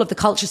this model of the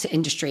culture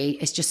industry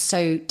is just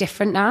so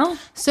different now.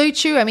 So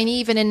true. I mean,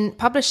 even in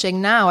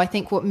publishing now, I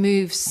think what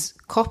moves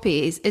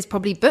copies is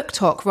probably book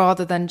talk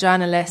rather than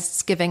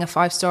journalists giving a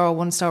 5-star or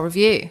 1-star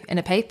review in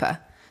a paper.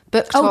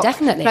 Book talk,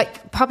 definitely.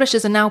 Like,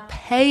 publishers are now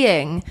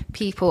paying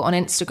people on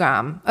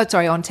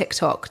on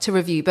TikTok to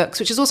review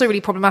books, which is also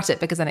really problematic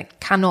because then it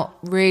cannot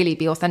really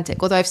be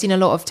authentic. Although I've seen a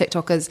lot of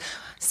TikTokers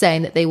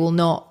saying that they will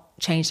not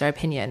change their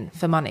opinion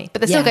for money,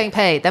 but they're still getting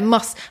paid.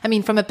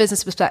 From a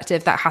business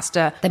perspective, there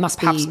must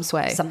be some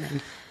sway.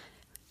 Something.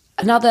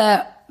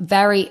 Another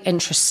very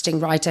interesting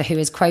writer who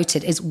is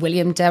quoted is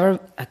William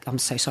I'm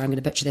so sorry, I'm going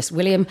to butcher this.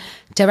 William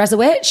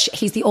Deresiewicz.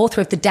 He's the author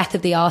of The Death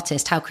of the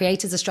Artist, How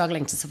Creators Are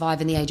Struggling to Survive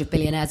in the Age of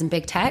Billionaires and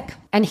Big Tech.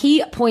 And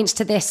he points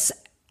to this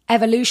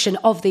evolution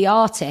of the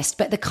artist,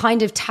 but the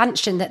kind of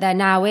tension that there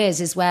now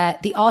is where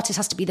the artist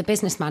has to be the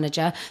business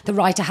manager, the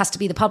writer has to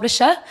be the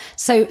publisher.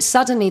 So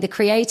suddenly the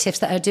creatives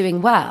that are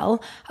doing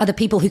well are the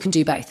people who can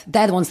do both.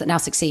 They're the ones that now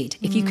succeed.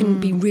 If you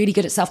can be really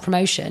good at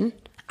self-promotion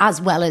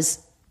as well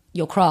as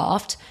your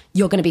craft,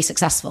 you're going to be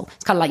successful.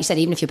 It's kind of like you said,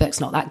 even if your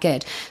book's not that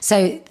good.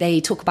 So they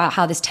talk about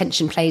how this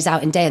tension plays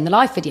out in day in the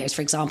life videos,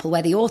 for example,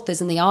 where the authors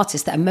and the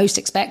artists that are most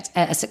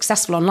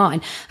successful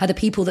online are the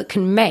people that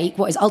can make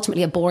what is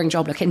ultimately a boring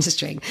job look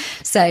interesting.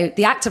 So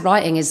the act of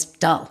writing is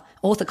dull.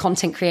 Author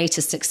content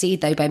creators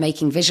succeed, though, by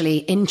making visually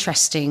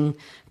interesting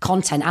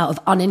content out of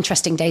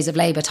uninteresting days of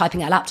labour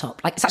typing at a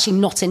laptop. Like, it's actually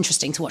not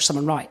interesting to watch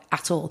someone write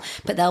at all.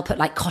 But they'll put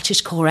like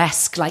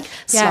cottagecore-esque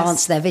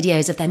slants to their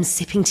videos of them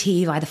sipping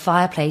tea by the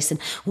fireplace and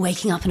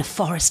waking up in a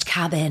forest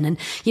cabin. And,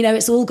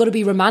 it's all got to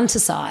be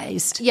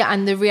romanticised. Yeah,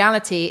 and the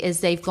reality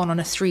is they've gone on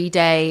a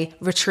 3-day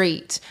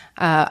retreat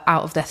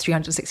out of their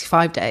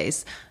 365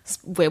 days,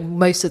 where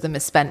most of them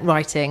are spent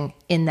writing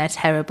in their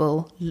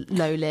terrible,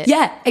 low-lit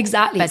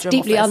exactly. It's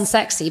deeply office.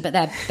 Unsexy, but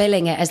they're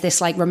billing it as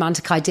this like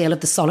romantic ideal of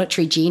the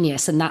solitary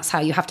genius, and that's how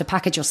you have to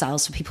package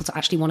yourselves for people to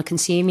actually want to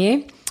consume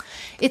you.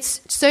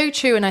 It's so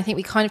true, and I think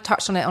we kind of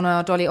touched on it on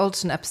our Dolly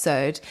Alderton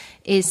episode,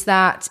 is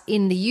that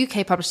in the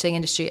UK publishing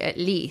industry at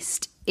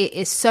least, it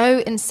is so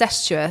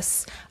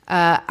incestuous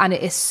and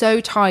it is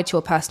so tied to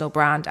your personal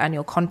brand and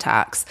your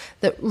contacts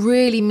that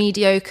really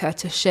mediocre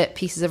to shit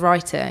pieces of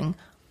writing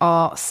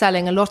are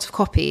selling a lot of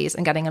copies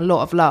and getting a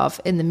lot of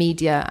love in the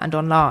media and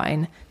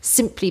online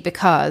simply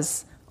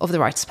because of the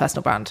writer's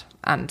personal brand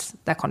and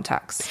their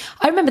contacts.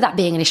 I remember that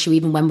being an issue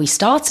even when we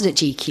started at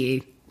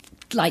GQ,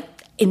 like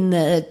in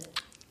the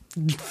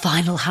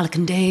final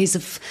Halligan days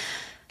of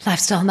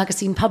lifestyle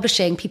magazine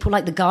publishing. People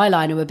like the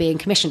Guyliner were being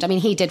commissioned. I mean,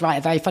 he did write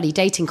a very funny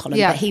dating column,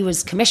 but he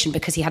was commissioned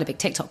because he had a big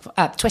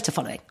Twitter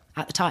following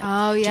at the time.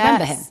 Oh, yes. Do you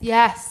remember him?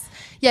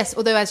 Yes,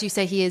 although, as you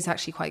say, he is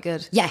actually quite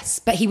good. Yes,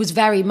 but he was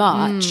very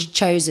much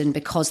chosen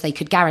because they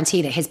could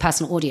guarantee that his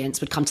personal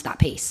audience would come to that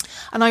piece.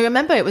 And I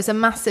remember it was a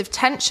massive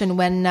tension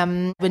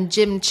when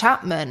Jim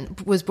Chapman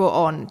was brought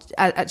on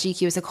at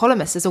GQ as a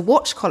columnist, as a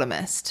watch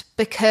columnist,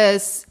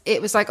 because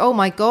it was like, oh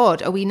my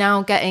God, are we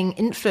now getting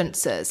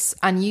influencers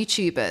and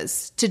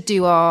YouTubers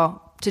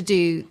to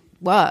do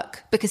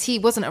work? Because he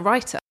wasn't a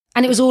writer.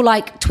 And it was all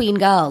like tween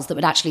girls that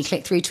would actually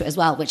click through to it as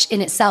well, which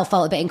in itself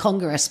felt a bit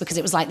incongruous because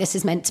it was like, this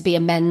is meant to be a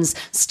men's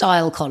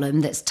style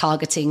column that's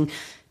targeting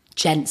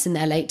gents in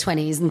their late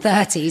 20s and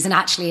 30s. And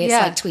actually it's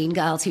like tween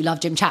girls who love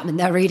Jim Chapman.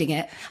 They're reading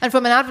it. And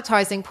from an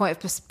advertising point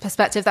of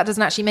perspective, that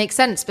doesn't actually make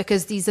sense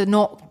because these are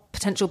not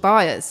potential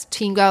buyers.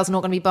 Teen girls are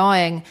not going to be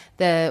buying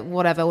the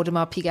whatever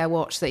Audemars Piguet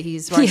watch that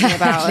he's writing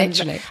about.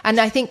 Literally. And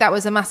I think that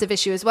was a massive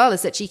issue as well,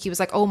 is that Cheeky was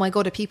like, oh my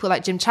God, are people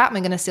like Jim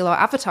Chapman going to steal our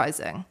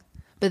advertising?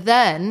 But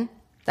then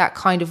that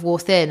kind of wore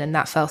thin and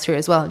that fell through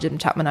as well. And Jim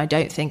Chapman, I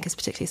don't think, is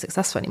particularly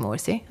successful anymore,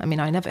 is he? I mean,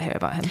 I never hear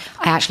about him.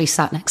 I actually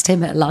sat next to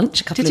him at lunch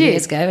a couple of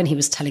years ago and he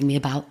was telling me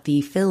about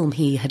the film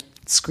he had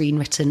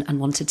screenwritten and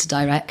wanted to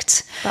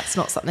direct. That's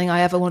not something I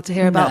ever want to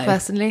hear about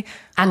personally.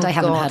 And I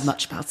haven't heard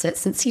much about it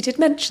since he did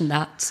mention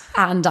that.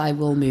 And I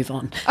will move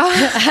on.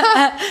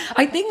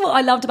 I think what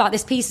I loved about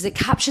this piece is it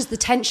captures the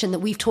tension that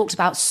we've talked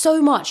about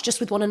so much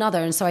just with one another.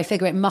 And so I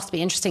figure it must be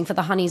interesting for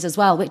the honeys as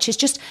well, which is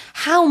just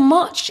how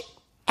much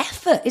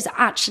effort is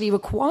actually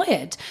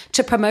required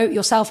to promote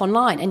yourself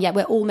online. And yet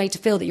we're all made to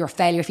feel that you're a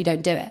failure if you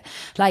don't do it.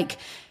 Like,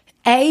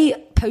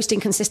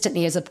 posting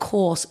consistently is of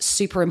course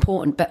super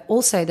important, but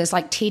also there's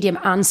like tedium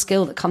and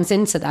skill that comes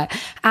into that.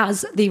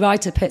 As the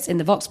writer puts in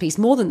the Vox piece,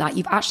 more than that,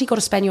 you've actually got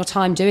to spend your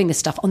time doing this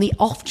stuff on the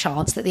off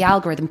chance that the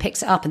algorithm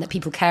picks it up and that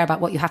people care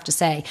about what you have to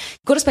say.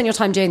 You've got to spend your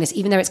time doing this,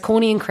 even though it's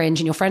corny and cringe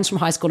and your friends from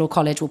high school or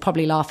college will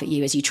probably laugh at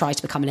you as you try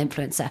to become an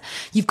influencer.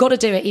 You've got to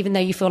do it even though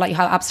you feel like you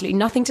have absolutely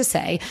nothing to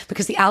say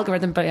because the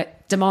algorithm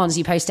demands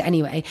you post it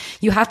anyway.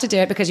 You have to do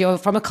it because you're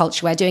from a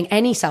culture where doing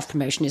any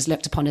self-promotion is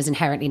looked upon as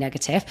inherently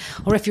negative,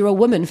 or if you're a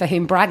woman for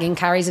whom bragging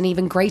carries an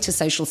even greater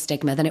social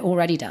stigma than it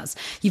already does.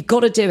 You've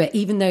got to do it,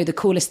 even though the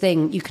coolest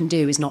thing you can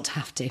do is not to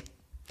have to.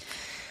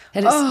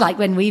 And it's like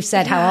when we've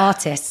said how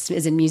artists,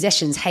 as in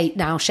musicians, hate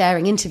now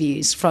sharing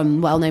interviews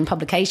from well-known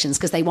publications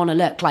because they want to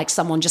look like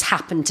someone just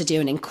happened to do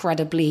an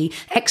incredibly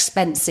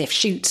expensive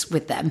shoot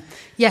with them.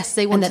 Yes,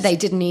 they want and that they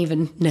didn't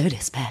even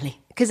notice barely.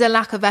 Because a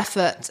lack of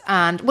effort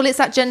and, well, it's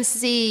that Gen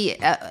Z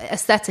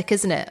aesthetic,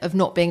 isn't it, of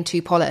not being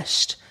too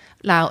polished.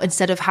 Now,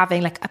 instead of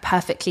having like a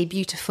perfectly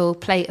beautiful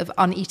plate of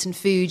uneaten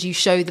food, you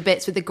show the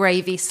bits with the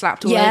gravy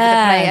slapped all over the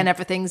plate and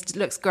everything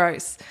looks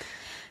gross.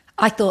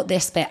 I thought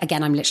this bit,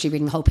 again, I'm literally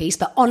reading the whole piece,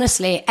 but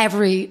honestly,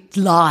 every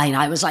line,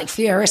 I was like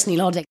furiously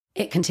nodding.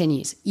 It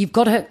continues. You've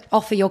got to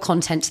offer your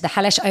content to the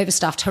hellish,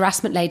 overstuffed,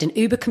 harassment-laden,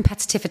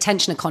 uber-competitive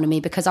attention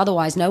economy because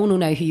otherwise no one will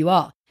know who you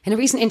are. In a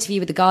recent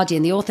interview with The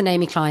Guardian, the author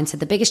Naomi Klein said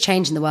the biggest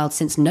change in the world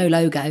since No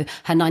Logo,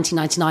 her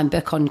 1999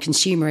 book on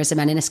consumerism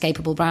and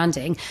inescapable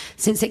branding,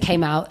 since it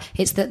came out,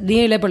 it's that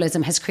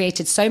neoliberalism has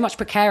created so much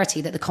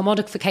precarity that the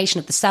commodification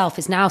of the self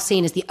is now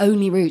seen as the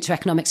only route to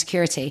economic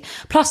security.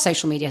 Plus,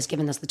 social media has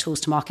given us the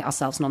tools to market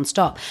ourselves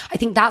non-stop. I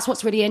think that's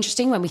what's really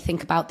interesting when we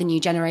think about the new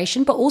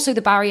generation, but also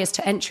the barriers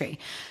to entry.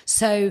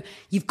 So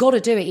you've got to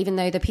do it, even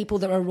though the people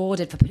that are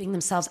rewarded for putting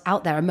themselves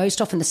out there are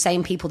most often the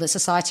same people that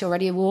society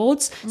already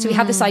awards. So we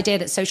have this idea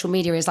that social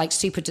media is like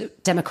super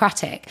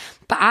democratic,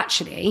 but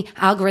actually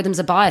algorithms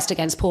are biased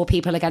against poor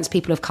people, against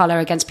people of color,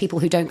 against people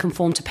who don't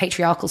conform to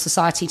patriarchal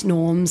society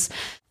norms.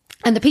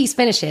 And the piece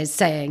finishes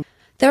saying,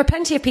 there are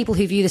plenty of people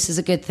who view this as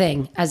a good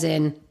thing, as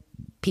in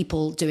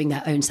people doing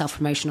their own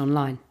self-promotion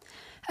online.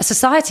 A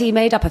society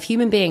made up of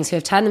human beings who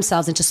have turned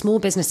themselves into small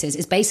businesses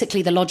is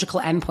basically the logical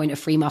endpoint of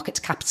free market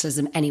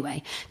capitalism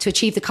anyway. To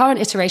achieve the current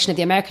iteration of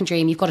the American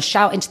dream, you've got to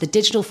shout into the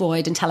digital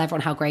void and tell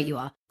everyone how great you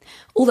are.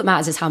 All that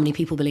matters is how many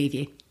people believe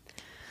you.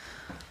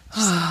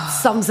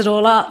 Sums it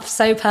all up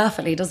so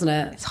perfectly, doesn't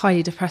it? It's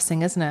highly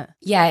depressing, isn't it?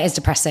 Yeah, it is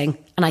depressing.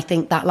 And I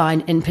think that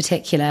line in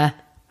particular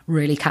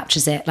really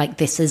captures it. Like,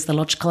 this is the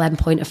logical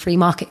endpoint of free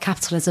market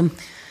capitalism.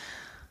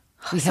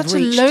 Such a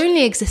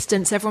lonely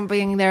existence, everyone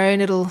being their own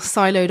little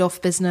siloed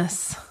off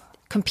business,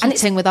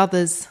 competing with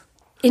others.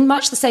 In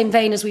much the same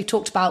vein as we've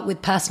talked about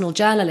with personal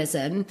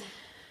journalism,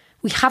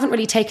 we haven't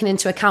really taken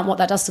into account what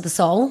that does to the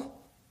soul.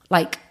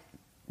 Like,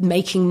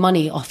 making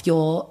money off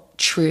your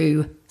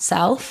true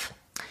self.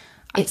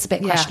 It's a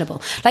bit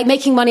questionable. Like,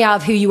 making money out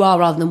of who you are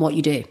rather than what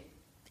you do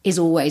is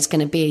always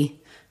going to be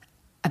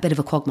a bit of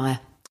a quagmire.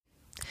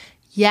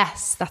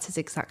 Yes, that is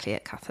exactly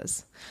it,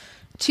 Kathers.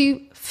 To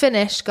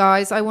finish,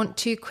 guys, I want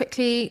to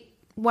quickly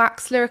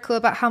wax lyrical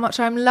about how much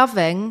I'm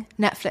loving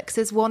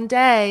Netflix's One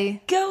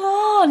Day.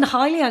 Go on,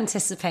 highly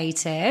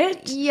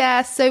anticipated.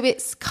 Yeah, so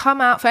it's come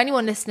out, for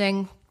anyone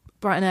listening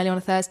bright and early on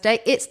a Thursday,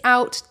 it's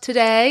out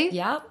today.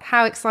 Yeah.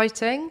 How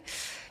exciting.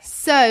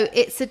 So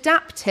it's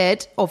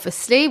adapted,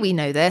 obviously, we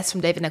know this,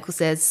 from David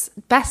Nichols's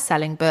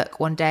best-selling book,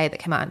 One Day, that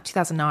came out in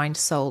 2009,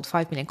 sold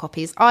 5 million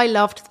copies. I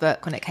loved the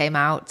book when it came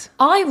out.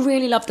 I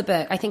really loved the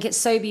book. I think it's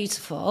so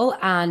beautiful,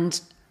 and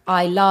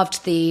I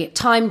loved the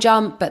time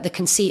jump, but the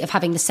conceit of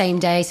having the same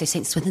day, so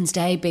St. Swithin's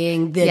Day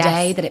being the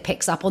day that it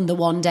picks up on the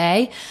one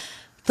day.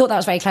 Thought that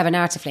was very clever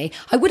narratively.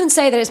 I wouldn't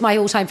say that it's my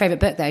all-time favourite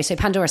book, though. So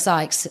Pandora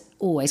Sykes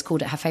always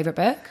called it her favourite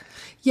book.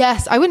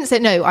 Yes, I wouldn't say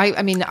no.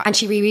 I mean... And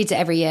she rereads it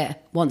every year,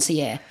 once a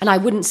year. And I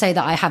wouldn't say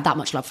that I have that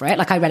much love for it.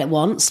 Like, I read it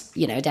once,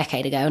 a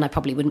decade ago, and I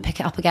probably wouldn't pick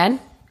it up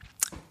again.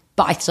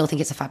 But I still think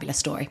it's a fabulous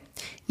story.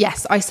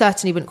 Yes, I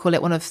certainly wouldn't call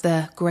it one of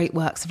the great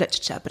works of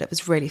literature, but it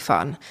was really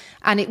fun.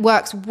 And it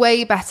works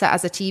way better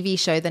as a TV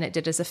show than it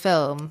did as a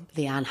film.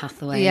 The Anne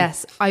Hathaway.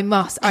 Yes, I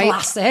must.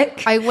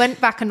 Classic. I went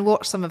back and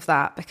watched some of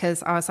that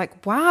because I was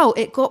like, wow,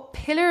 it got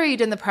pilloried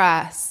in the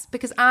press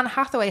because Anne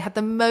Hathaway had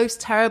the most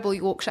terrible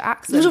Yorkshire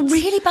accent. It was a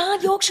really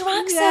bad Yorkshire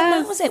accent,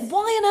 Yes. That was it.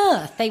 Why on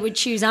earth they would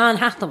choose Anne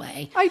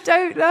Hathaway? I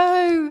don't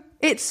know.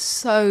 It's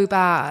so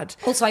bad.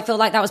 Also, I feel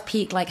like that was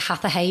peak like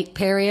Hathaway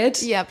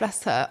period. Yeah,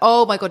 bless her.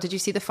 Oh my God, did you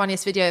see the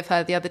funniest video of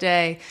her the other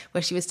day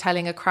where she was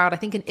telling a crowd, I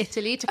think in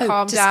Italy, to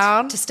calm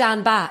down? To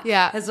stand back.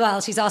 Yeah. As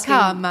well. She's asking.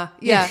 Calma.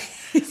 Yeah.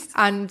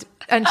 and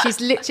she's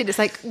literally, it's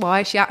like,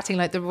 why is she acting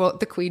like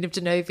the Queen of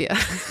Genovia?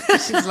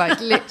 She's like,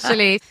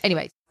 literally.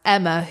 Anyway,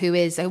 Emma, who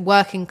is a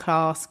working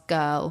class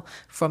girl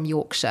from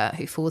Yorkshire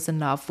who falls in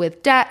love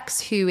with Dex,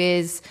 who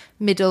is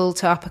middle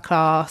to upper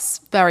class,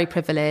 very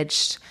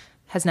privileged,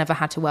 has never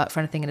had to work for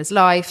anything in his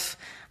life.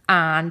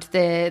 And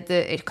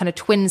it kind of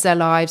twins their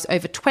lives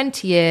over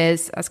 20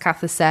 years. As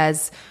Katha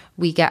says,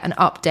 we get an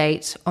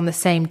update on the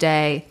same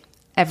day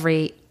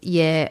every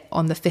year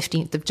on the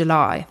 15th of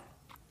July.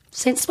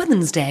 St.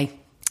 Swithin's Day.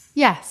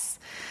 Yes.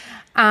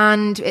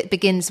 And it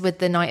begins with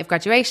the night of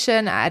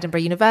graduation at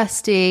Edinburgh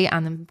University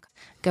and then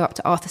go up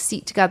to Arthur's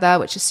Seat together,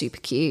 which is super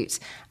cute.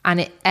 And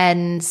it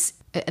ends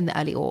in the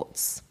early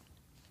aughts.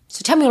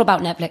 So tell me all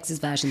about Netflix's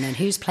version then.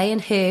 Who's playing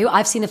who?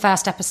 I've seen the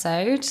first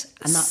episode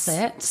and that's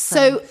it.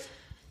 So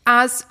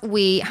as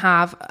we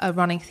have a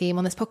running theme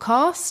on this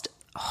podcast,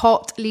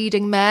 hot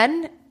leading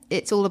men,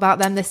 it's all about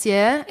them this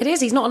year. It is.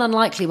 He's not an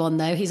unlikely one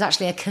though. He's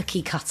actually a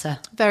cookie cutter.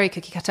 Very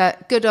cookie cutter.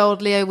 Good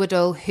old Leo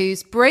Woodall,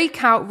 whose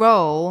breakout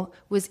role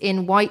was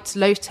in White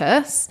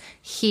Lotus.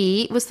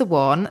 He was the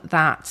one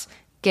that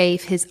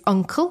gave his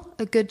uncle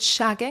a good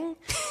shagging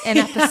in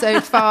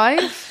episode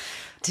 5.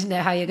 Didn't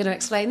know how you're going to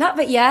explain that,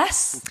 but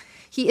yes.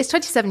 He is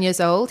 27 years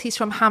old. He's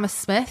from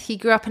Hammersmith. He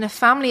grew up in a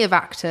family of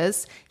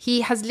actors.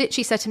 He has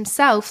literally said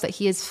himself that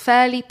he is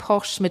fairly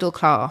posh middle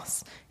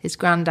class. His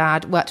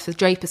granddad worked for the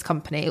Draper's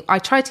Company. I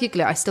tried to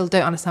Google it. I still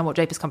don't understand what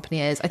Draper's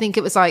Company is. I think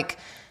it was like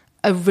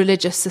a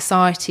religious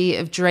society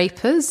of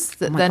drapers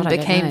that then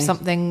became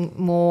something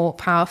more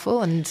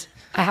powerful. And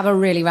I have a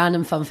really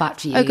random fun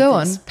fact for you. Oh, go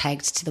on.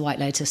 Pegged to the White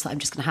Lotus that I'm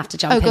just going to have to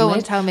jump in with. Oh, go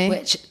on, tell me.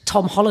 Which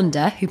Tom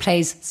Hollander, who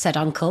plays said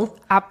uncle.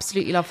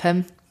 Absolutely love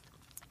him.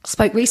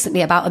 Spoke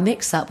recently about a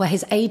mix-up where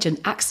his agent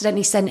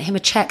accidentally sent him a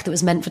cheque that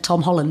was meant for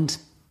Tom Holland.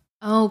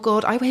 Oh,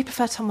 God, I way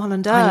prefer Tom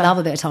Hollander. I love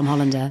a bit of Tom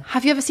Hollander.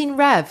 Have you ever seen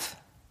Rev?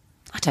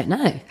 I don't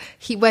know.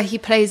 Where he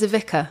plays a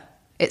vicar.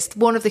 It's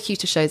one of the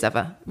cutest shows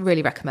ever.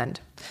 Really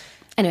recommend.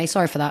 Anyway,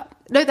 sorry for that.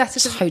 No,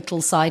 that's a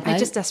total side note. I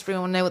just desperately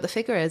want to know what the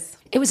figure is.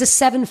 It was a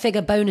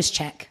 7-figure bonus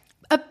cheque.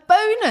 A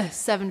bonus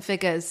 7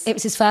 figures? It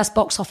was his first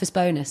box office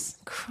bonus.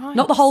 Christ.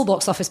 Not the whole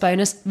box office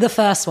bonus, the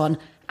first one.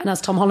 And as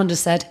Tom Hollander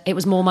said, it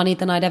was more money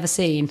than I'd ever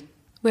seen.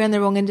 We're in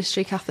the wrong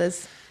industry,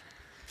 Kathers.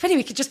 If only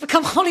we could just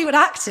become Hollywood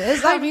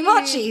actors, that would be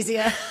much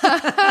easier.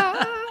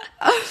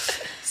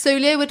 So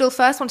Leo Woodall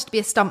first wanted to be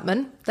a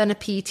stuntman, then a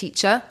PE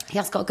teacher. He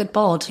has got a good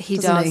bod. He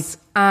does.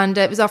 And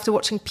it was after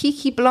watching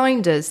Peaky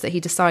Blinders that he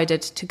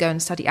decided to go and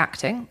study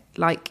acting,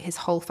 like his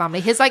whole family.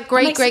 His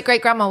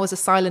great-great-great-grandma was a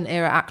silent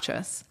era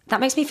actress. That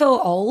makes me feel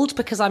old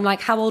because I'm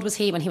like, how old was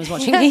he when he was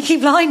watching Peaky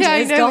Blinders? Yeah,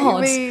 I know God.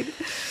 what you mean.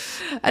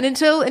 And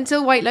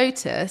until White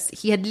Lotus,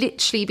 he had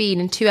literally been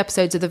in 2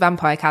 episodes of The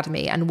Vampire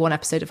Academy and 1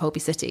 episode of Holby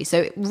City.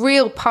 So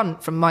real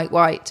punt from Mike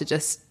White to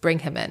just bring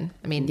him in.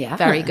 I mean,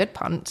 very good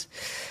punt.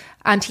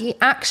 And he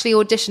actually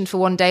auditioned for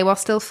one day while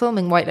still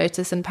filming White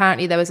Lotus. And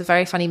apparently there was a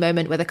very funny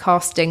moment where the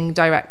casting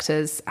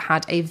directors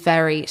had a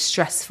very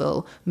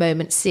stressful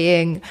moment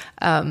seeing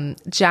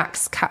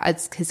his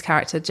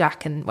character,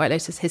 Jack in White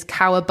Lotus, his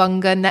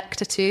cowabunga neck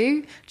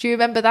tattoo. Do you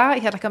remember that?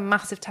 He had like a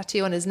massive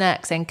tattoo on his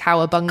neck saying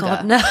cowabunga.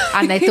 God, no.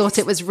 And they thought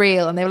it was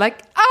real. And they were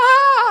like,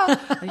 ah!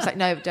 And he's like,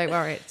 no, don't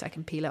worry. I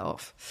can peel it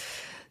off.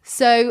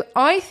 So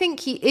I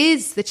think he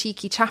is the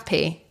cheeky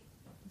chappy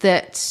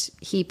that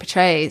he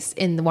portrays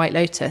in The White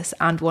Lotus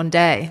and One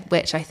Day,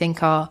 which I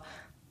think are...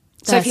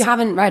 So if you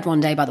haven't read One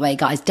Day, by the way,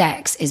 guys,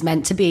 Dex is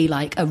meant to be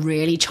like a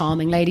really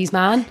charming ladies'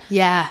 man.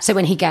 Yeah. So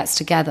when he gets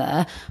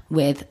together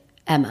with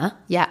Emma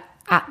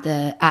at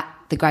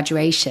the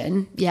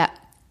graduation,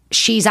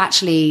 she's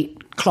actually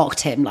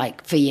clocked him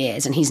like for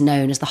years and he's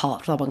known as the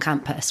heartthrob on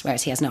campus,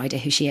 whereas he has no idea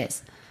who she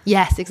is.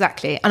 Yes,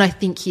 exactly. And I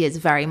think he is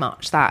very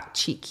much that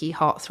cheeky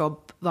heartthrob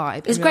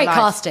vibe. It's great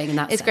casting in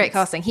that sense. It's great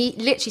casting. He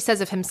literally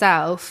says of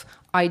himself,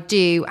 I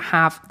do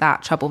have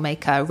that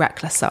troublemaker,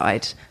 reckless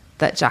side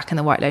that Jack in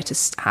the White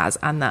Lotus has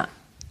and that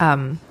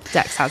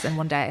Dex has in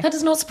One Day. That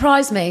does not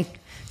surprise me.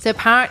 So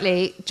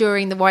apparently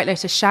during the White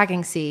Lotus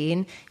shagging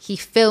scene, he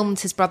filmed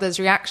his brother's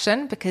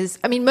reaction because,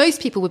 I mean,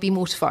 most people would be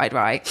mortified,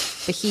 right?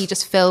 But he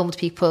just filmed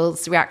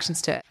people's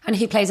reactions to it. And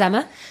who plays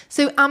Emma?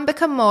 So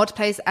Ambika Mod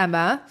plays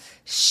Emma.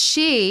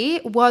 She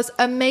was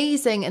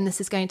amazing in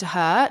This Is Going to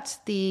Hurt,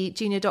 the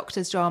junior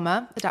doctor's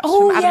drama adapted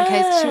from Adam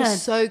Case. She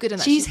was so good in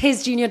that. She's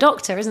his junior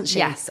doctor, isn't she?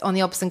 Yes, on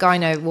the Obs and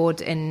Gyno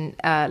ward in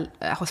a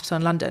hospital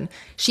in London.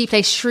 She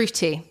plays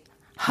Shruti.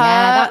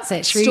 that's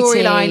it.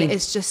 Storyline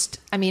is just,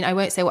 I mean, I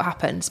won't say what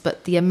happens,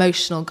 but the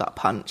emotional gut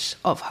punch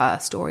of her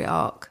story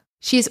arc.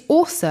 She's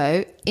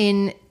also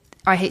in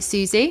I Hate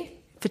Susie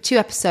for 2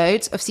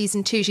 episodes of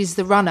season 2. She's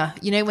the runner.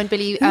 You know when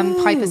Billy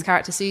Piper's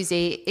character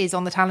Susie is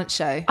on the talent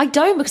show? I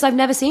don't, because I've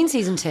never seen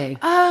season 2.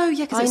 Oh,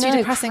 yeah, because it's too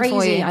depressing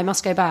for you. I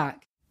must go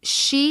back.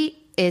 She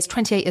is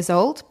 28 years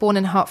old, born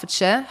in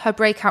Hertfordshire. Her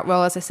breakout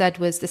role, as I said,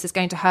 was This Is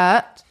Going to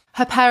Hurt.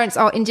 Her parents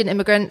are Indian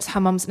immigrants.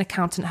 Her mum's an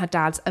accountant. Her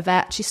dad's a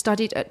vet. She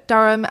studied at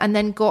Durham and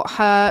then got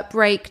her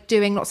break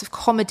doing lots of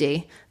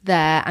comedy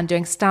there and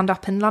doing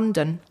stand-up in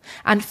London.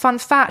 And fun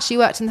fact, she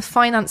worked in the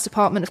finance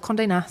department of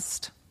Condé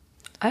Nast.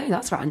 Oh,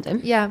 that's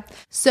random. Yeah.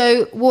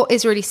 So what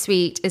is really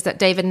sweet is that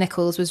David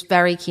Nichols was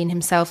very keen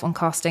himself on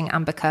casting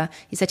Ambika.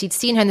 He said he'd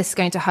seen her in This Is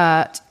Going to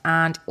Hurt,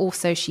 and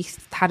also she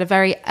had a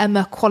very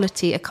Emma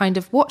quality, a kind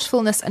of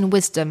watchfulness and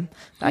wisdom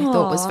that I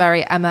thought was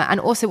very Emma.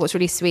 And also what's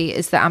really sweet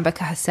is that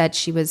Ambika has said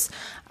she was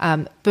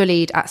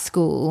bullied at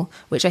school,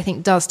 which I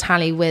think does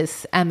tally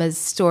with Emma's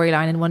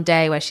storyline in One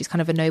Day, where she's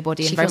kind of a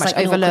nobody and very much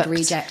like overlooked. An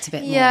reject a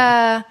bit more.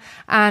 Yeah.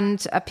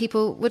 And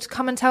people would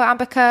come and tell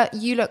Ambika,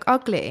 you look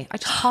ugly. I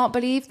just can't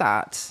believe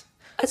that.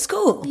 At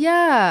school?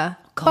 Yeah.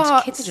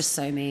 God, kids are just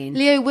so mean.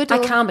 Leo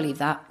Whittle. I can't believe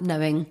that,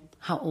 knowing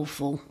how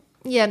awful.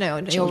 Yeah, no,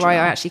 you're right.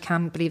 I actually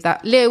can believe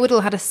that. Leo Whittle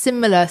had a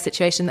similar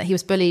situation, that he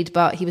was bullied,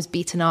 but he was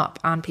beaten up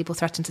and people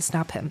threatened to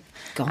stab him.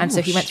 Gosh. And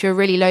so he went through a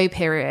really low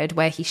period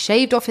where he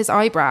shaved off his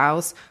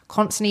eyebrows,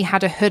 constantly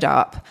had a hood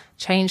up,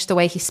 changed the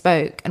way he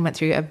spoke, and went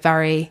through a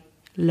very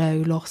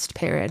low lost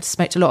period.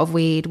 Smoked a lot of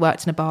weed,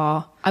 worked in a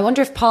bar. I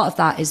wonder if part of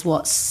that is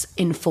what's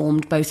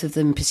informed both of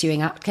them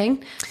pursuing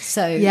acting.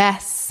 So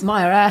yes,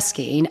 Maya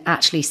Erskine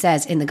actually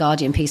says in the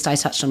Guardian piece that I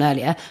touched on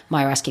earlier,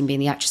 Maya Erskine being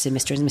the actress in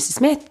Mr. and Mrs.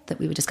 Smith that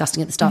we were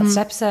discussing at the start of this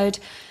episode,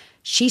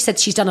 she said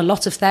she's done a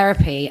lot of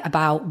therapy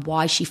about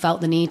why she felt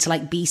the need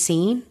to be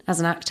seen as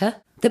an actor.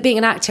 That being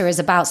an actor is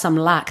about some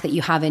lack that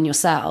you have in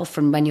yourself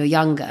from when you're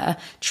younger,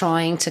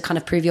 trying to kind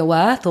of prove your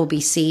worth or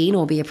be seen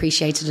or be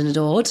appreciated and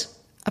adored.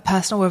 A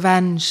personal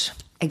revenge.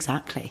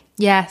 Exactly.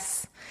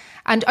 Yes.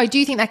 And I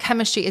do think their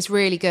chemistry is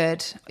really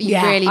good.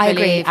 Really I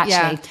believe. Agree,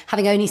 actually.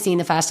 Having only seen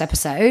the first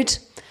episode,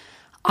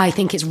 I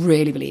think it's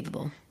really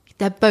believable.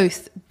 They're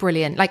both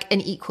brilliant,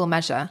 in equal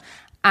measure.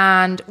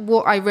 And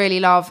what I really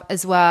love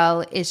as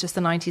well is just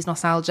the 90s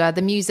nostalgia,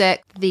 the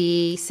music,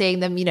 the seeing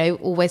them,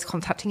 always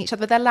contacting each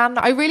other with their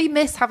landline. I really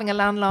miss having a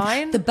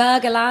landline. The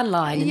burger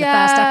landline in the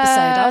first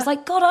episode. I was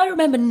like, God, I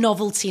remember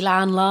novelty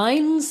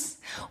landlines.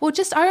 Or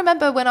I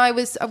remember when I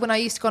used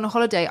to go on a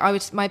holiday,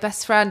 my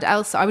best friend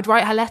Elsa, I would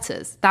write her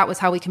letters. That was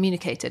how we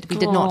communicated. We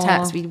did not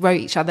text. We wrote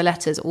each other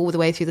letters all the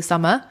way through the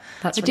summer.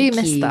 I do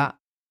miss that.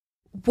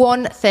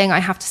 One thing I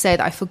have to say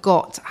that I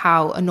forgot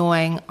how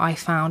annoying I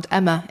found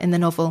Emma in the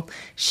novel.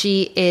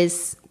 She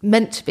is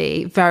meant to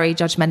be very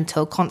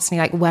judgmental,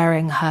 constantly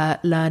wearing her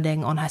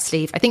learning on her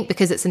sleeve. I think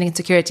because it's an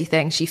insecurity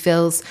thing, she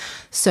feels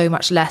so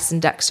much less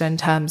than Dexter in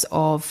terms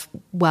of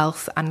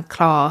wealth and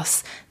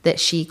class that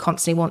she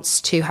constantly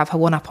wants to have her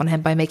one up on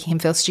him by making him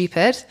feel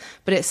stupid.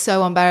 But it's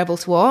so unbearable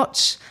to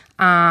watch.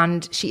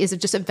 And she is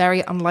just a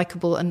very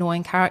unlikable,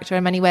 annoying character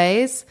in many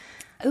ways.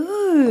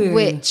 Ooh.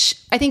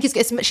 Which I think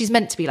she's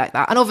meant to be like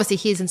that. And obviously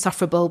he's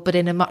insufferable, but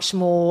in a much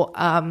more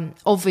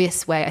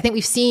obvious way. I think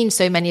we've seen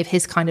so many of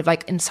his kind of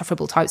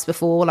insufferable types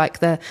before,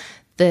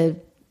 the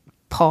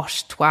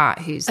posh twat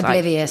who's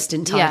oblivious,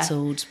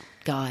 entitled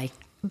guy.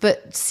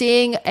 But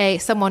seeing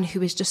someone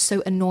who is just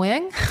so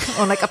annoying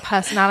on a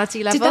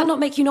personality level. Did that not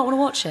make you not want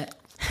to watch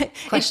it?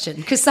 Question.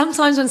 Because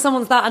sometimes when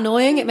someone's that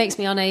annoying, it makes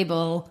me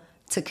unable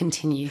to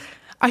continue.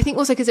 I think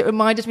also because it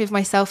reminded me of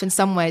myself in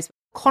some ways.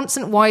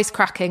 Constant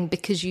wisecracking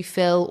because you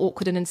feel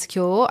awkward and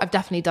insecure. I've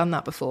definitely done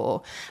that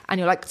before. And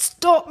you're like,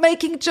 stop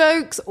making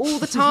jokes all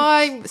the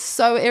time.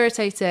 So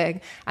irritating.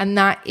 And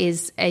that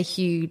is a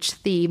huge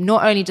theme,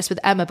 not only just with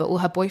Emma, but all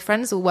her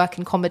boyfriends all work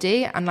in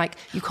comedy. And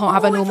you can't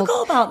have a normal... I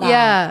forgot about that.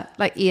 Yeah,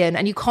 like Ian.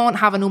 And you can't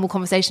have a normal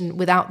conversation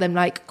without them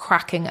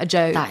cracking a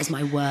joke. That is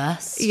my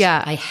worst.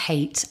 Yeah. I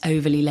hate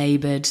overly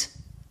laboured,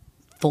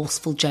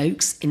 forceful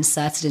jokes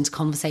inserted into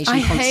conversation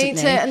constantly. I hate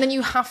it. And then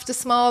you have to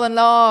smile and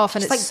laugh,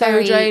 and it's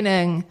so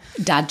draining.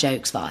 Dad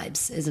jokes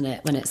vibes, isn't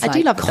it? When it's I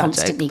do love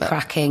constantly joke,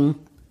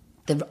 cracking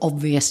the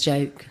obvious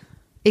joke.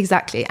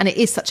 Exactly. And it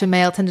is such a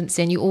male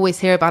tendency, and you always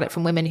hear about it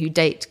from women who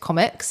date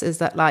comics, is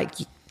that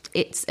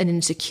it's an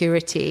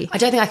insecurity. I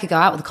don't think I could go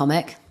out with a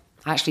comic.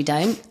 I actually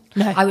don't.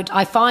 No.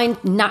 I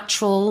find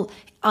natural,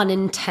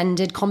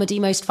 unintended comedy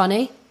most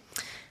funny.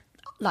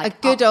 A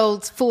good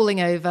old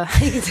falling over.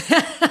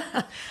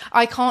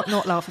 I can't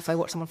not laugh if I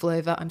watch someone fall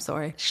over. I'm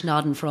sorry.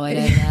 Schadenfreude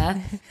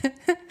over there.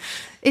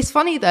 It's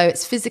funny though.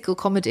 It's physical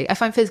comedy. I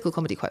find physical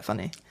comedy quite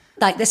funny.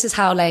 This is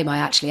how lame I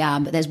actually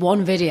am. But there's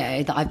one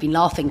video that I've been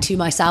laughing to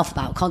myself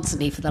about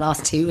constantly for the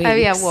last 2 weeks. Oh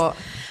yeah, what?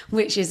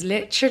 Which is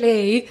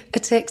literally a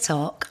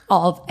TikTok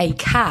of a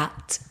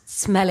cat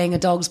smelling a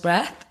dog's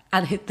breath.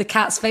 And the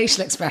cat's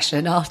facial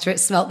expression after it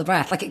smelt the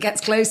breath, it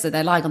gets closer.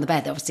 They're lying on the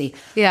bed. They're obviously,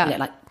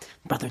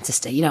 brother and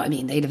sister, you know what I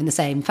mean? They live in the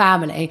same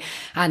family.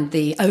 And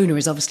the owner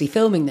is obviously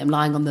filming them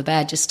lying on the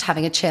bed, just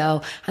having a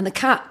chill. And the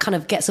cat kind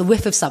of gets a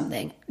whiff of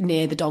something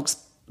near the dog's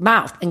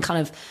mouth and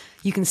kind of,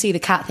 you can see the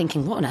cat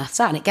thinking, what on earth's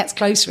that? And it gets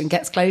closer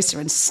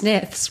and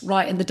sniffs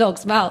right in the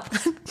dog's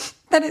mouth.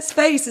 Then its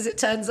face, as it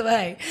turns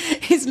away,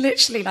 is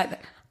literally like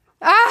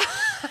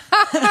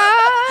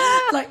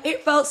like,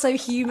 it felt so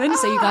human.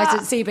 So you guys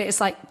didn't see, but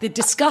it's like the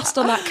disgust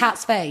on that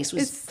cat's face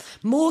was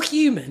more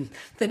human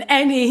than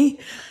any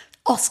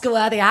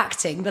Oscar-worthy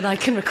acting that I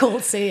can recall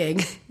seeing.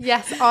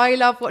 Yes, I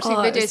love watching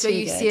videos where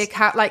you see a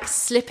cat like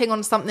slipping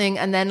on something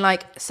and then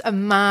like a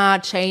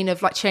mad chain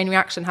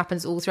reaction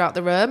happens all throughout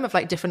the room of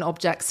like different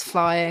objects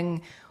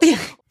flying.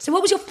 So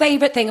what was your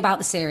favourite thing about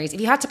the series? If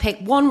you had to pick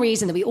one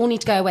reason that we all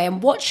need to go away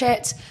and watch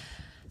it,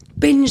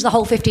 binge the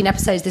whole 15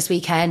 episodes this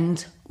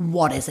weekend,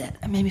 what is it?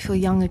 It made me feel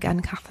young again,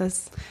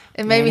 Kathers.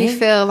 It made me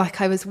feel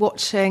like I was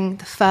watching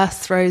the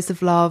first throes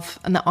of love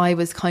and that I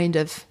was kind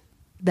of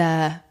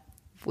there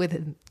with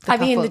him. I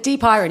mean, the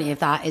deep irony of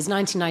that is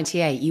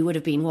 1998, you would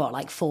have been, what,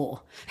 like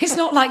 4? It's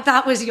not like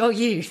that was your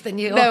youth and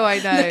you're no, I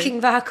know.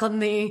 Looking back on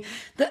the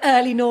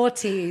early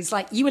noughties.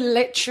 Like, you were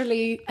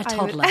literally a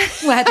toddler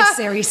where the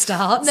series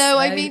starts. No, so.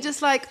 I mean,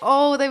 just like,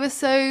 they were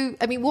so...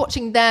 I mean,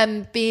 watching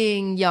them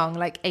being young,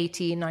 like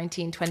 18,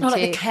 19, 20. Like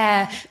the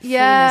care.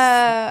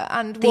 Yeah.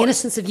 And the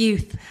innocence of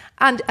youth.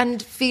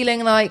 And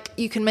feeling like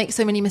you can make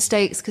so many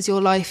mistakes because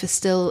your life is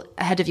still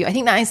ahead of you. I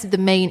think that is the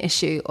main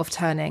issue of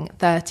turning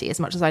 30, as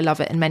much as I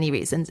love it in many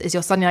reasons, is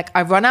you're suddenly like,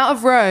 I've run out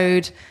of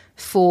road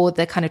for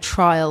the kind of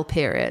trial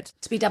period.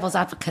 To be devil's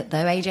advocate,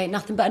 though, age ain't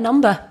nothing but a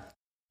number.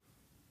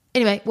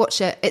 Anyway, watch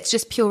it. It's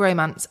just pure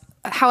romance.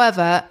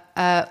 However,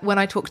 when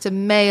I talked to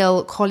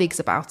male colleagues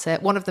about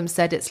it, one of them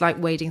said it's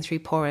like wading through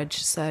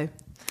porridge, so...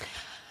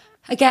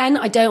 Again,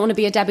 I don't want to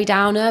be a Debbie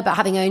Downer, but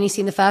having only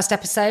seen the first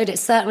episode, it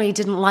certainly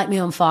didn't light me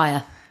on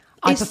fire.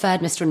 I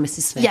preferred Mr. and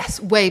Mrs. Smith. Yes,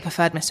 way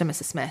preferred Mr. and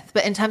Mrs. Smith.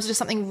 But in terms of just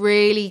something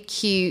really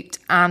cute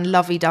and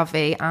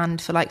lovey-dovey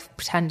and for like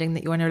pretending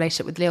that you're in a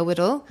relationship with Leo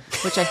Whittle,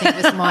 which I think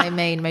was my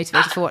main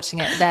motivator for watching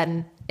it,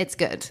 then it's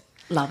good.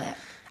 Love it.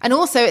 And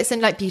also it's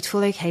in like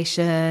beautiful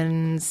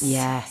locations.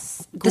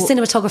 Yes. The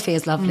cinematography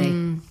is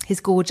lovely.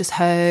 His gorgeous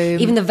home.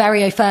 Even the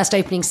very first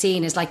opening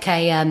scene is like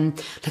a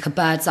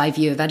bird's eye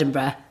view of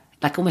Edinburgh.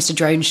 Like almost a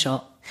drone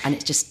shot, and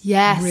it's just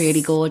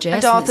really gorgeous. And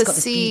it's got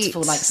this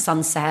beautiful like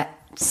sunset,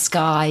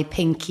 sky,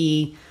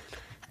 pinky,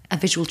 a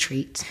visual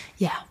treat.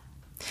 Yeah.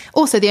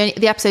 Also,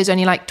 the episode's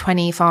only like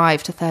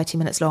 25 to 30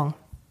 minutes long,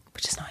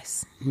 which is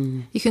nice.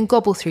 You can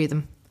gobble through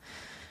them.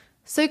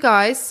 So,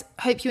 guys,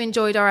 hope you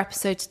enjoyed our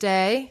episode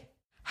today.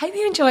 Hope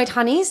you enjoyed,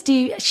 honeys.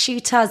 Do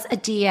shoot us a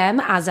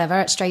DM, as ever,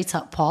 at Straight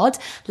Up Pod.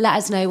 Let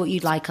us know what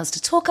you'd like us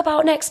to talk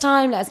about next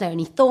time. Let us know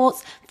any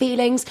thoughts,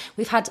 feelings.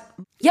 We've had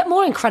yet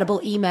more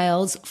incredible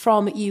emails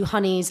from you,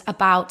 honeys,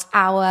 about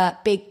our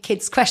Big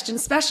Kids Question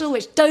special,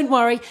 which, don't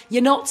worry,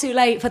 you're not too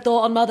late for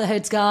Thought on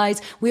Motherhood, guys.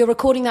 We are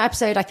recording that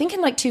episode, I think,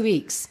 in like 2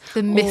 weeks.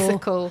 The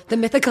mythical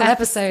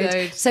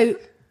episode. So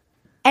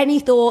any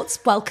thoughts,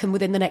 welcome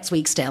within the next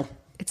week still.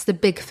 It's the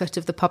Bigfoot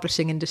of the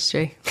publishing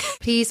industry.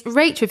 Please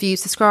rate, review,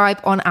 subscribe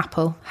on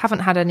Apple. Haven't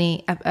had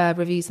any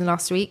reviews in the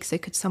last week, so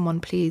could someone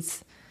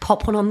please...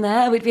 pop one on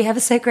there? We'd be ever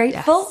so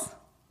grateful. Yes.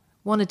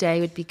 One a day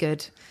would be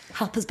good.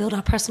 Help us build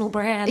our personal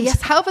brand. Yes,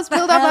 help us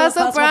build our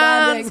personal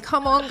brands.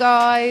 Come on,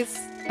 guys.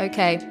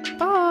 Okay,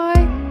 bye.